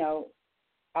on, you know,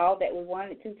 all that we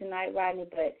wanted to tonight, Rodney,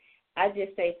 but I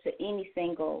just say to any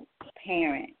single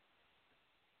parent,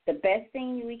 the best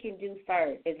thing we can do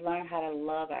first is learn how to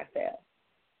love ourselves.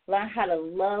 Learn how to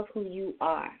love who you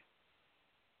are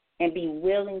and be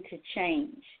willing to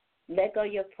change. Let go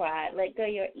of your pride. Let go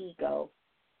of your ego.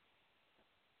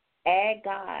 Add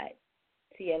God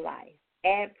to your life.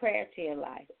 Add prayer to your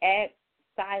life. Add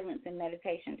silence and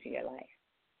meditation to your life.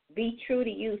 Be true to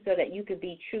you so that you can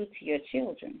be true to your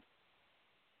children.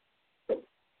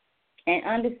 And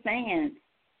understand,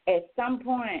 at some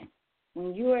point,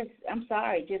 when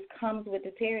it just comes with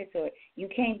the territory. You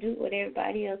can't do what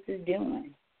everybody else is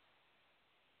doing.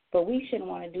 But we shouldn't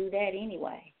want to do that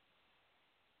anyway.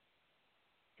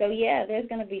 So, yeah, there's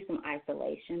going to be some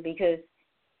isolation because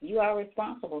you are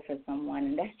responsible for someone,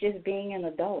 and that's just being an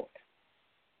adult.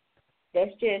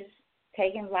 That's just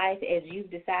taking life as you've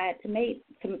decided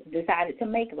to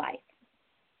make life.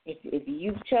 If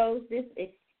you chose this,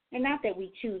 and not that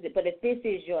we choose it, but if this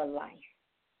is your life,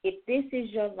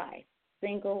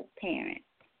 single parent.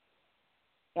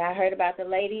 I heard about the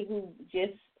lady who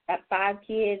just got 5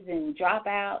 kids and dropped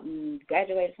out and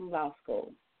graduated from law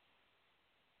school.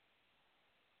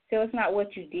 So it's not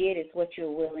what you did, it's what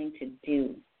you're willing to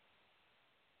do.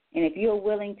 And if you're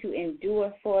willing to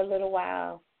endure for a little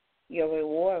while, your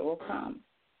reward will come.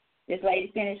 This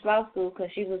lady finished law school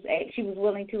because she was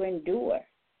willing to endure.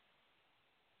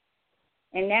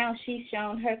 And now she's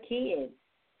shown her kids,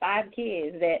 5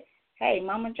 kids, that, hey,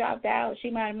 mama dropped out. She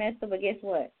might have messed up, but guess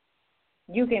what?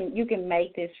 You can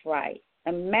make this right.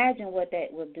 Imagine what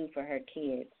that will do for her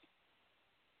kids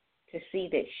to see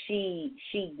that she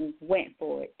went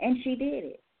for it, and she did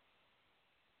it.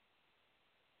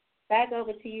 Back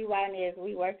over to you, Rodney, as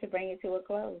we work to bring it to a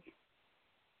close.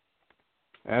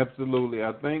 Absolutely.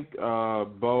 I think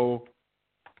Bo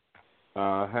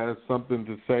has something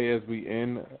to say as we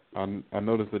end. I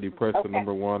noticed that he pressed the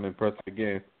number 1 and pressed it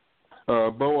again.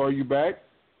 Bo, are you back?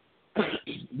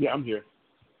 Yeah, I'm here.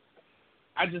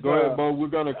 I just Go ahead, Bo. We're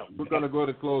gonna go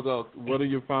to close out. What are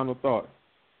your final thoughts?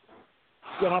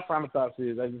 Yeah, my final thoughts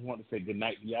is I just want to say good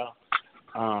night to y'all.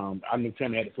 I knew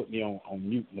Tammy had to put me on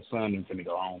mute. My son and finna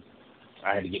go home.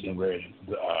 I had to get them ready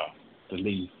to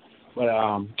leave. But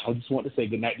I just want to say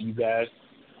good night to you guys.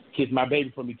 Kiss my baby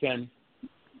for me, Tammy.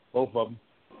 Both of them.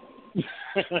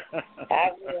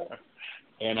 I will.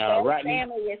 And Rodney, Rodney,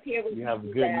 family is here with you have a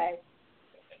you good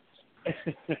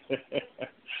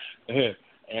guys.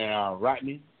 And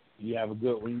Rodney, you have a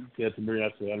good one. Tell Tamiri I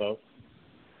say hello.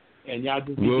 And y'all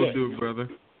just be Will good. do, brother.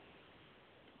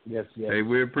 Yes. Hey,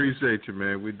 we appreciate you,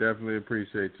 man. We definitely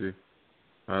appreciate you.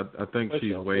 I think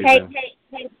she's sure. waiting.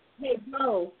 Hey,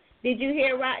 Bo. Did you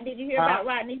hear about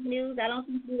Rodney's news? I don't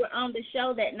think you were on the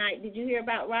show that night. Did you hear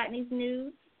about Rodney's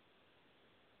news?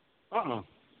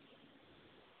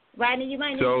 Rodney, you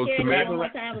might need to share that one more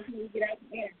time before we get out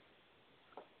there.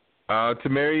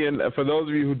 Tamiri, and for those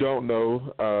of you who don't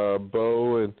know,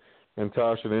 Bo and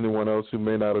Tasha and anyone else who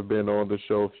may not have been on the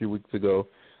show a few weeks ago,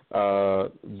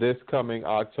 this coming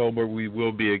October we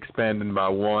will be expanding by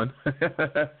one.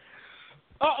 Hey.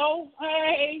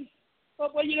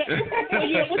 What you done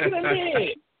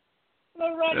did?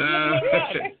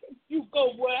 Rodney, you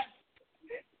go, boy.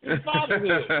 Your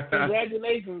fatherhood.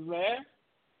 Congratulations, man.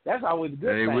 That's always a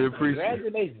good thing. We appreciate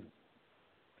Congratulations.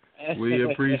 We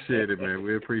appreciate it, man.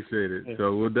 We appreciate it.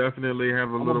 So we'll definitely have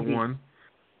a little one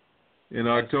in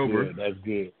October. That's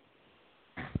good.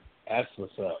 That's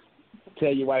what's up.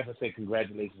 Tell your wife I say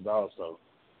congratulations also.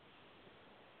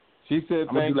 She said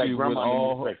thank you with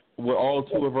all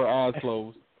two of her eyes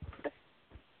closed.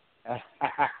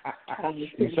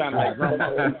 You sound like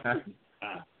grandma.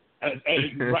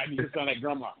 Hey, Rodney, you sound like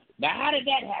grandma. Now, how did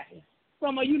that happen?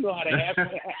 Grandma, you know how that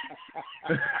happened.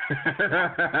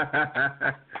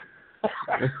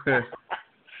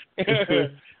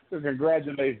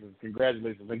 Congratulations.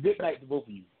 And good night to both of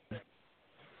you.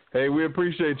 Hey, we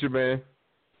appreciate you, man.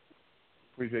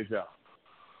 Appreciate y'all.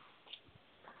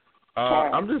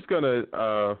 I'm just gonna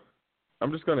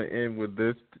end with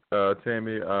this,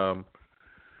 Tammy.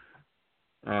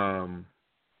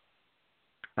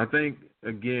 I think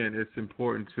again it's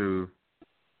important to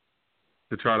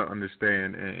try to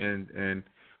understand and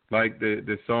like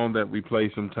the song that we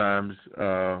play sometimes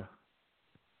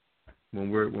when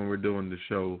we're doing the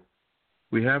show,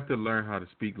 we have to learn how to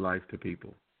speak life to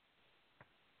people.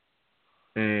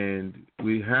 And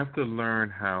we have to learn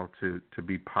how to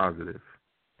be positive.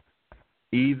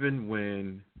 Even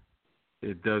when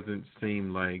it doesn't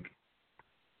seem like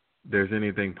there's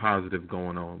anything positive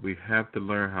going on. We have to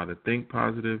learn how to think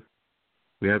positive.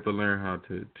 We have to learn how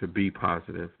to be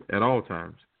positive at all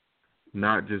times,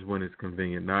 not just when it's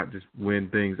convenient, not just when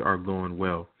things are going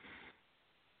well.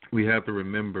 We have to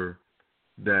remember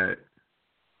that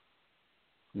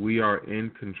we are in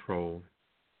control,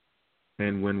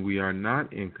 and when we are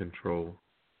not in control,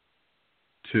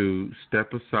 to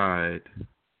step aside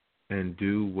and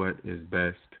do what is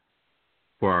best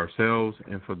for ourselves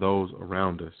and for those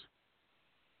around us.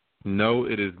 No,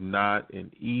 it is not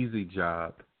an easy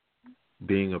job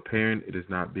being a parent. It is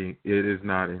not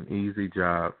an easy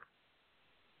job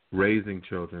raising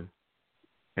children.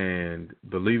 And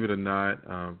believe it or not,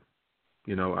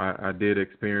 I did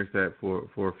experience that for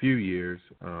a few years.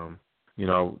 When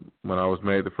I was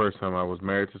married the first time, I was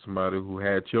married to somebody who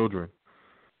had children.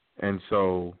 And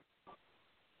so,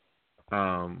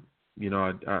 I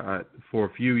for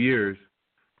a few years,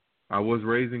 I was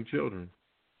raising children.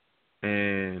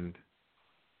 And,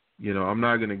 I'm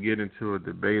not going to get into a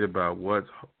debate about what's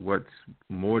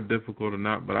more difficult or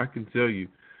not, but I can tell you,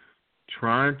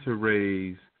 trying to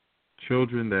raise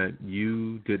children that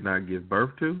you did not give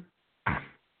birth to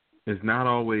is not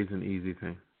always an easy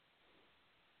thing.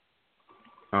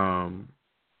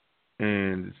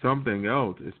 And something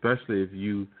else, especially if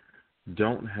you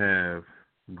don't have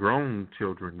grown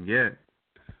children yet,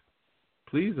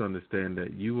 please understand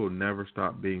that you will never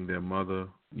stop being their mother.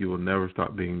 You will never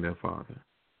stop being their father.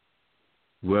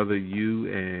 Whether you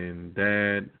and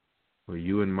dad or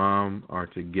you and mom are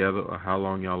together or how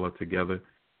long y'all are together,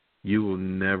 you will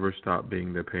never stop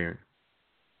being their parent.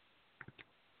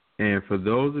 And for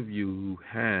those of you who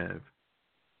have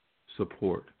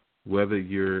support, whether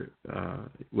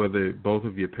both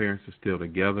of your parents are still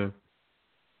together,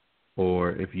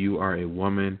 or if you are a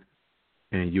woman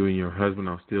and you and your husband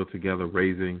are still together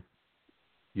raising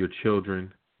your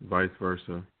children, vice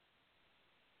versa,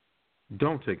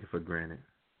 don't take it for granted.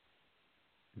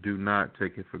 Do not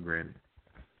take it for granted,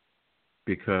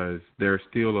 because there are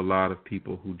still a lot of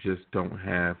people who just don't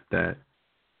have that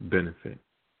benefit.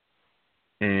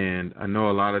 And I know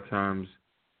a lot of times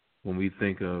when we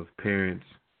think of parents,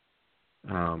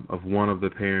 of one of the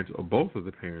parents or both of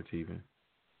the parents even,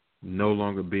 no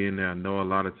longer being there. I know a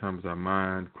lot of times our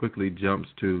mind quickly jumps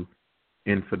to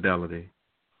infidelity.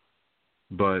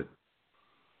 But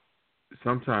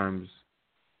sometimes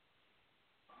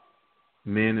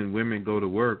men and women go to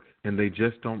work and they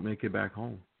just don't make it back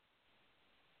home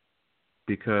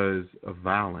because of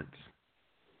violence.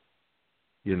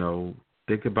 You know,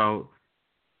 think about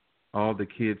all the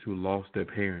kids who lost their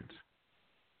parents,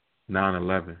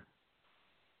 9/11.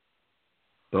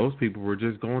 Those people were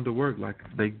just going to work like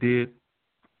they did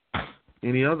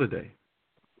any other day.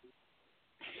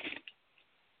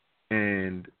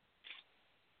 And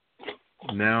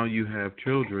now you have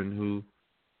children who,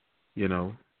 you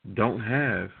know, don't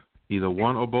have either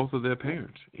one or both of their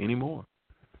parents anymore.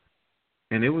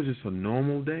 And it was just a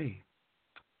normal day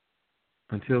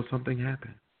until something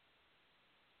happened.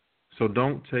 So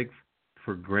don't take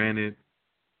for granted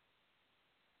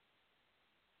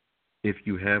if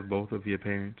you have both of your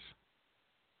parents.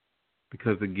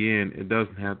 Because, again, it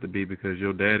doesn't have to be because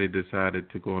your daddy decided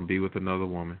to go and be with another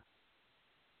woman.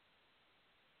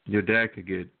 Your dad could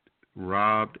get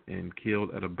robbed and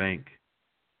killed at a bank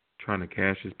trying to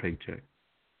cash his paycheck.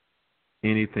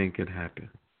 Anything could happen.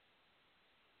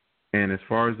 And as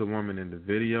far as the woman in the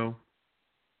video,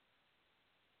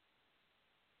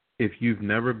 if you've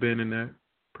never been in that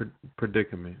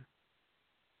predicament,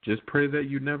 just pray that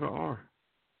you never are.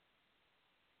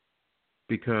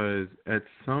 Because at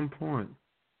some point,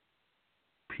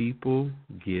 people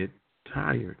get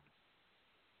tired.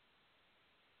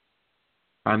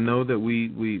 I know that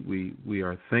we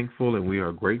are thankful and we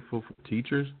are grateful for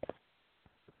teachers,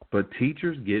 but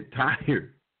teachers get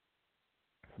tired.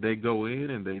 They go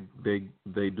in and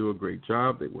they do a great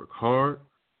job. They work hard.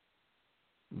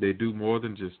 They do more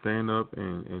than just stand up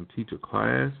and teach a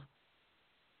class.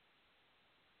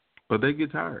 But they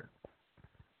get tired.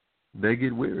 They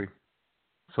get weary.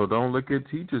 So don't look at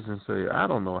teachers and say, I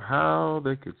don't know how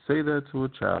they could say that to a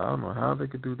child. I don't know how they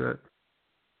could do that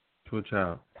to a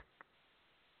child.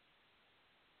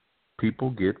 People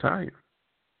get tired.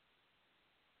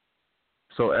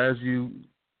 So as you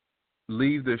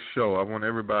leave this show, I want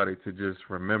everybody to just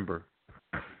remember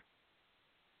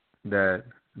that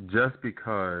just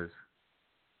because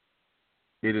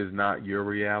it is not your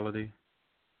reality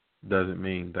doesn't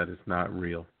mean that it's not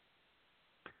real.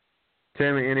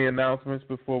 Tammy, any announcements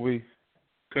before we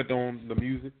cut on the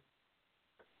music?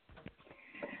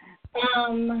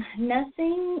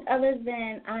 Nothing other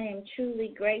than I am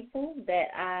truly grateful that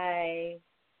I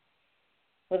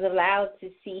was allowed to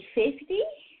see 50.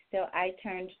 So I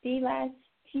turned 50 last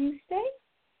Tuesday.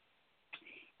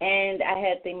 And I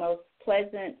had the most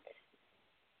pleasant,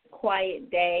 quiet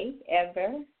day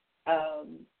ever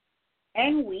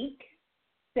and week.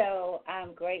 So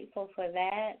I'm grateful for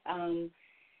that.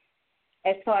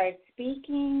 As far as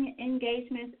speaking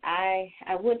engagements, I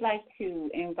would like to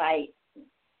invite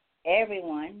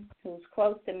everyone who's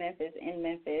close to Memphis, in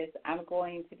Memphis. I'm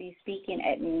going to be speaking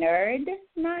at Nerd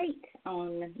Night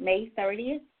on May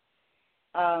 30th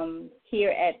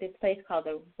here at this place called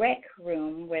the Rec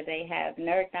Room, where they have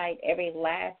Nerd Night every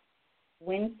last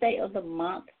Wednesday of the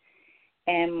month.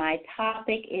 And my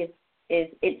topic is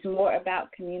it's more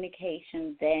about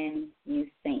communication than you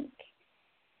think.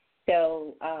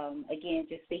 So, again,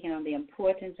 just speaking on the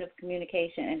importance of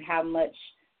communication and how much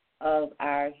of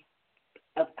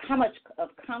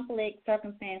conflict,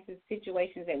 circumstances,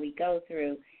 situations that we go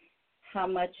through, how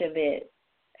much of it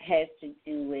has to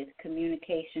do with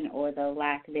communication or the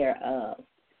lack thereof.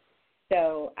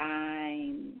 So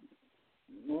I'm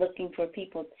looking for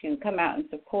people to come out and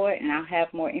support, and I'll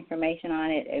have more information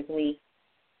on it as we,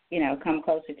 come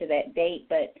closer to that date.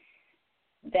 But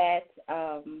that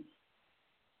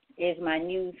is my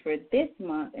news for this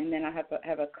month, and then I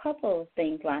have a couple of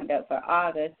things lined up for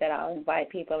August that I'll invite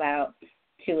people out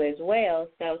to as well.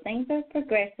 So things are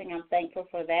progressing. I'm thankful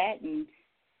for that. And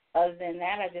other than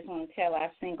that, I just want to tell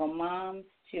our single moms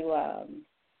to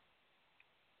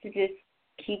just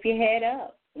keep your head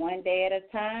up, one day at a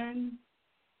time.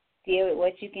 Deal with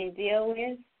what you can deal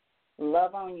with.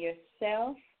 Love on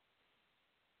yourself,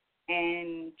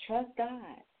 and trust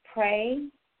God. Pray.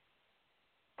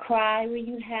 Cry when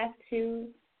you have to,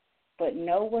 but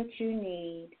know what you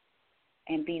need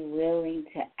and be willing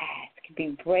to ask.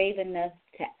 Be brave enough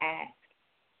to ask.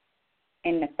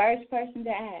 And the first person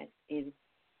to ask is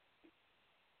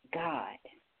God,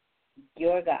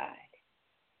 your God.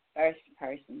 First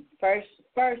person,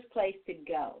 first place to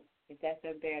go, if that's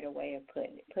a better way of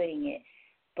putting it.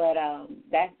 But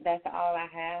that's all I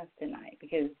have tonight,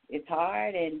 because it's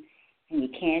hard and you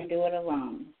can't do it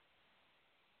alone.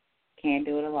 can't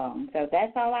do it alone. So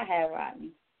that's all I have,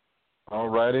 Rodney. All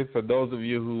righty. For those of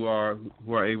you who are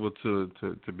able to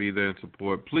be there and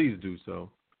support, please do so.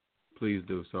 Please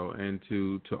do so. And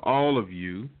to all of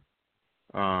you,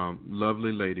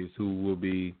 lovely ladies who will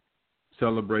be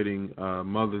celebrating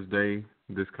Mother's Day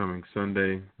this coming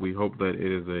Sunday, we hope that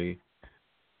it is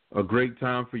a great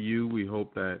time for you. We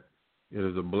hope that it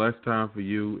is a blessed time for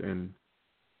you. And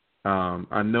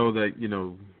I know that,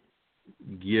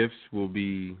 gifts will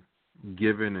be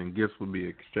given and gifts will be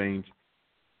exchanged,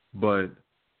 but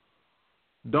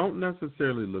don't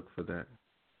necessarily look for that.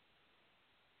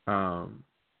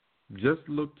 Just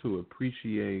look to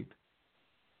appreciate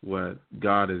what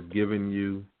God has given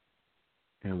you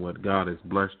and what God has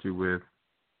blessed you with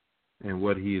and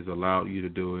what He has allowed you to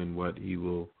do and what He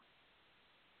will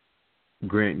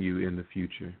grant you in the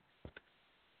future.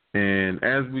 And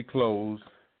as we close,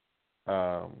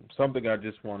 something I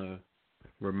just want to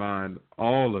remind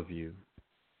all of you,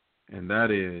 and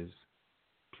that is,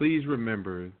 please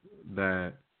remember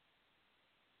that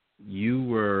you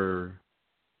were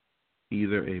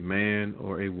either a man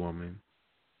or a woman,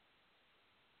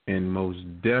 and most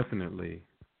definitely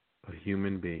a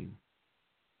human being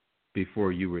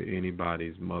before you were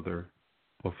anybody's mother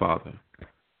or father.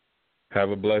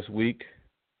 Have a blessed week.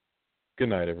 Good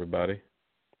night, everybody.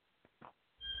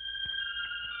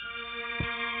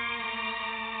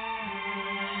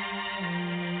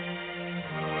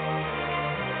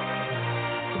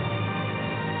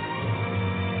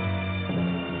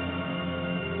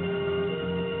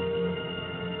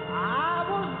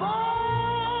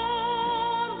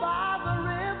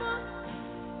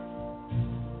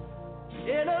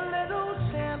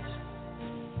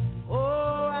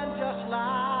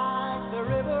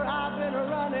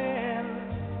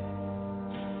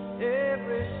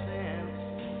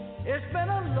 It's been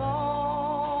a long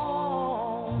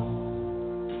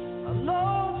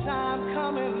time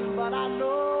coming, but I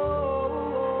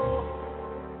know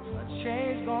a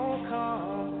change gonna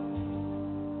come.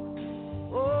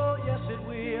 Oh, yes it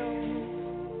will.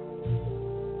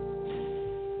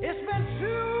 It's been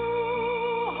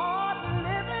too hard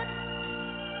living,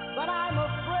 but I'm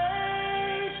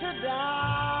afraid to die.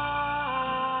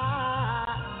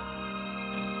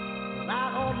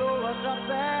 I don't know what's up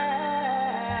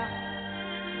there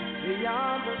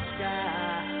beyond the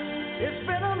sky. It's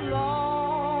been a long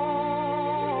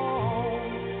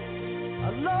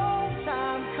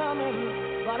time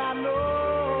coming, but I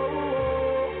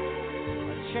know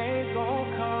a change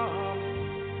gonna come.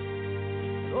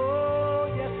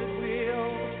 Oh, yes it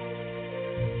will.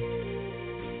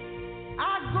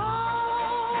 I go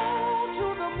to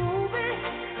the movie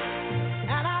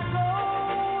and I go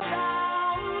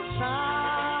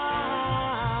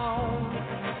downtown.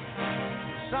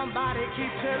 Somebody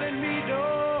keep telling me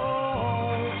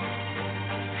don't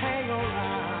hang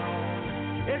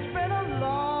around. It's been a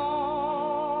long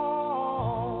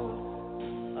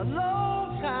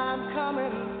time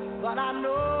coming, but I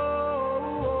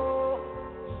know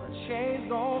a change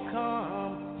gonna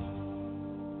come.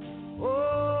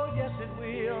 Oh, yes it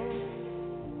will.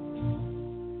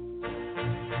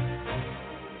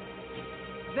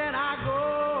 Then I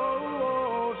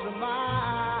go to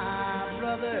my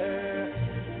brother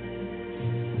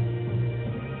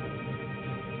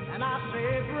and I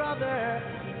say, brother,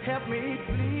 help me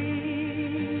please.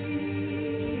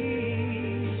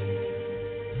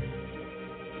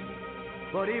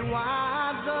 But he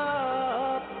winds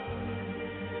up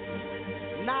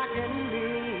knocking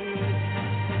me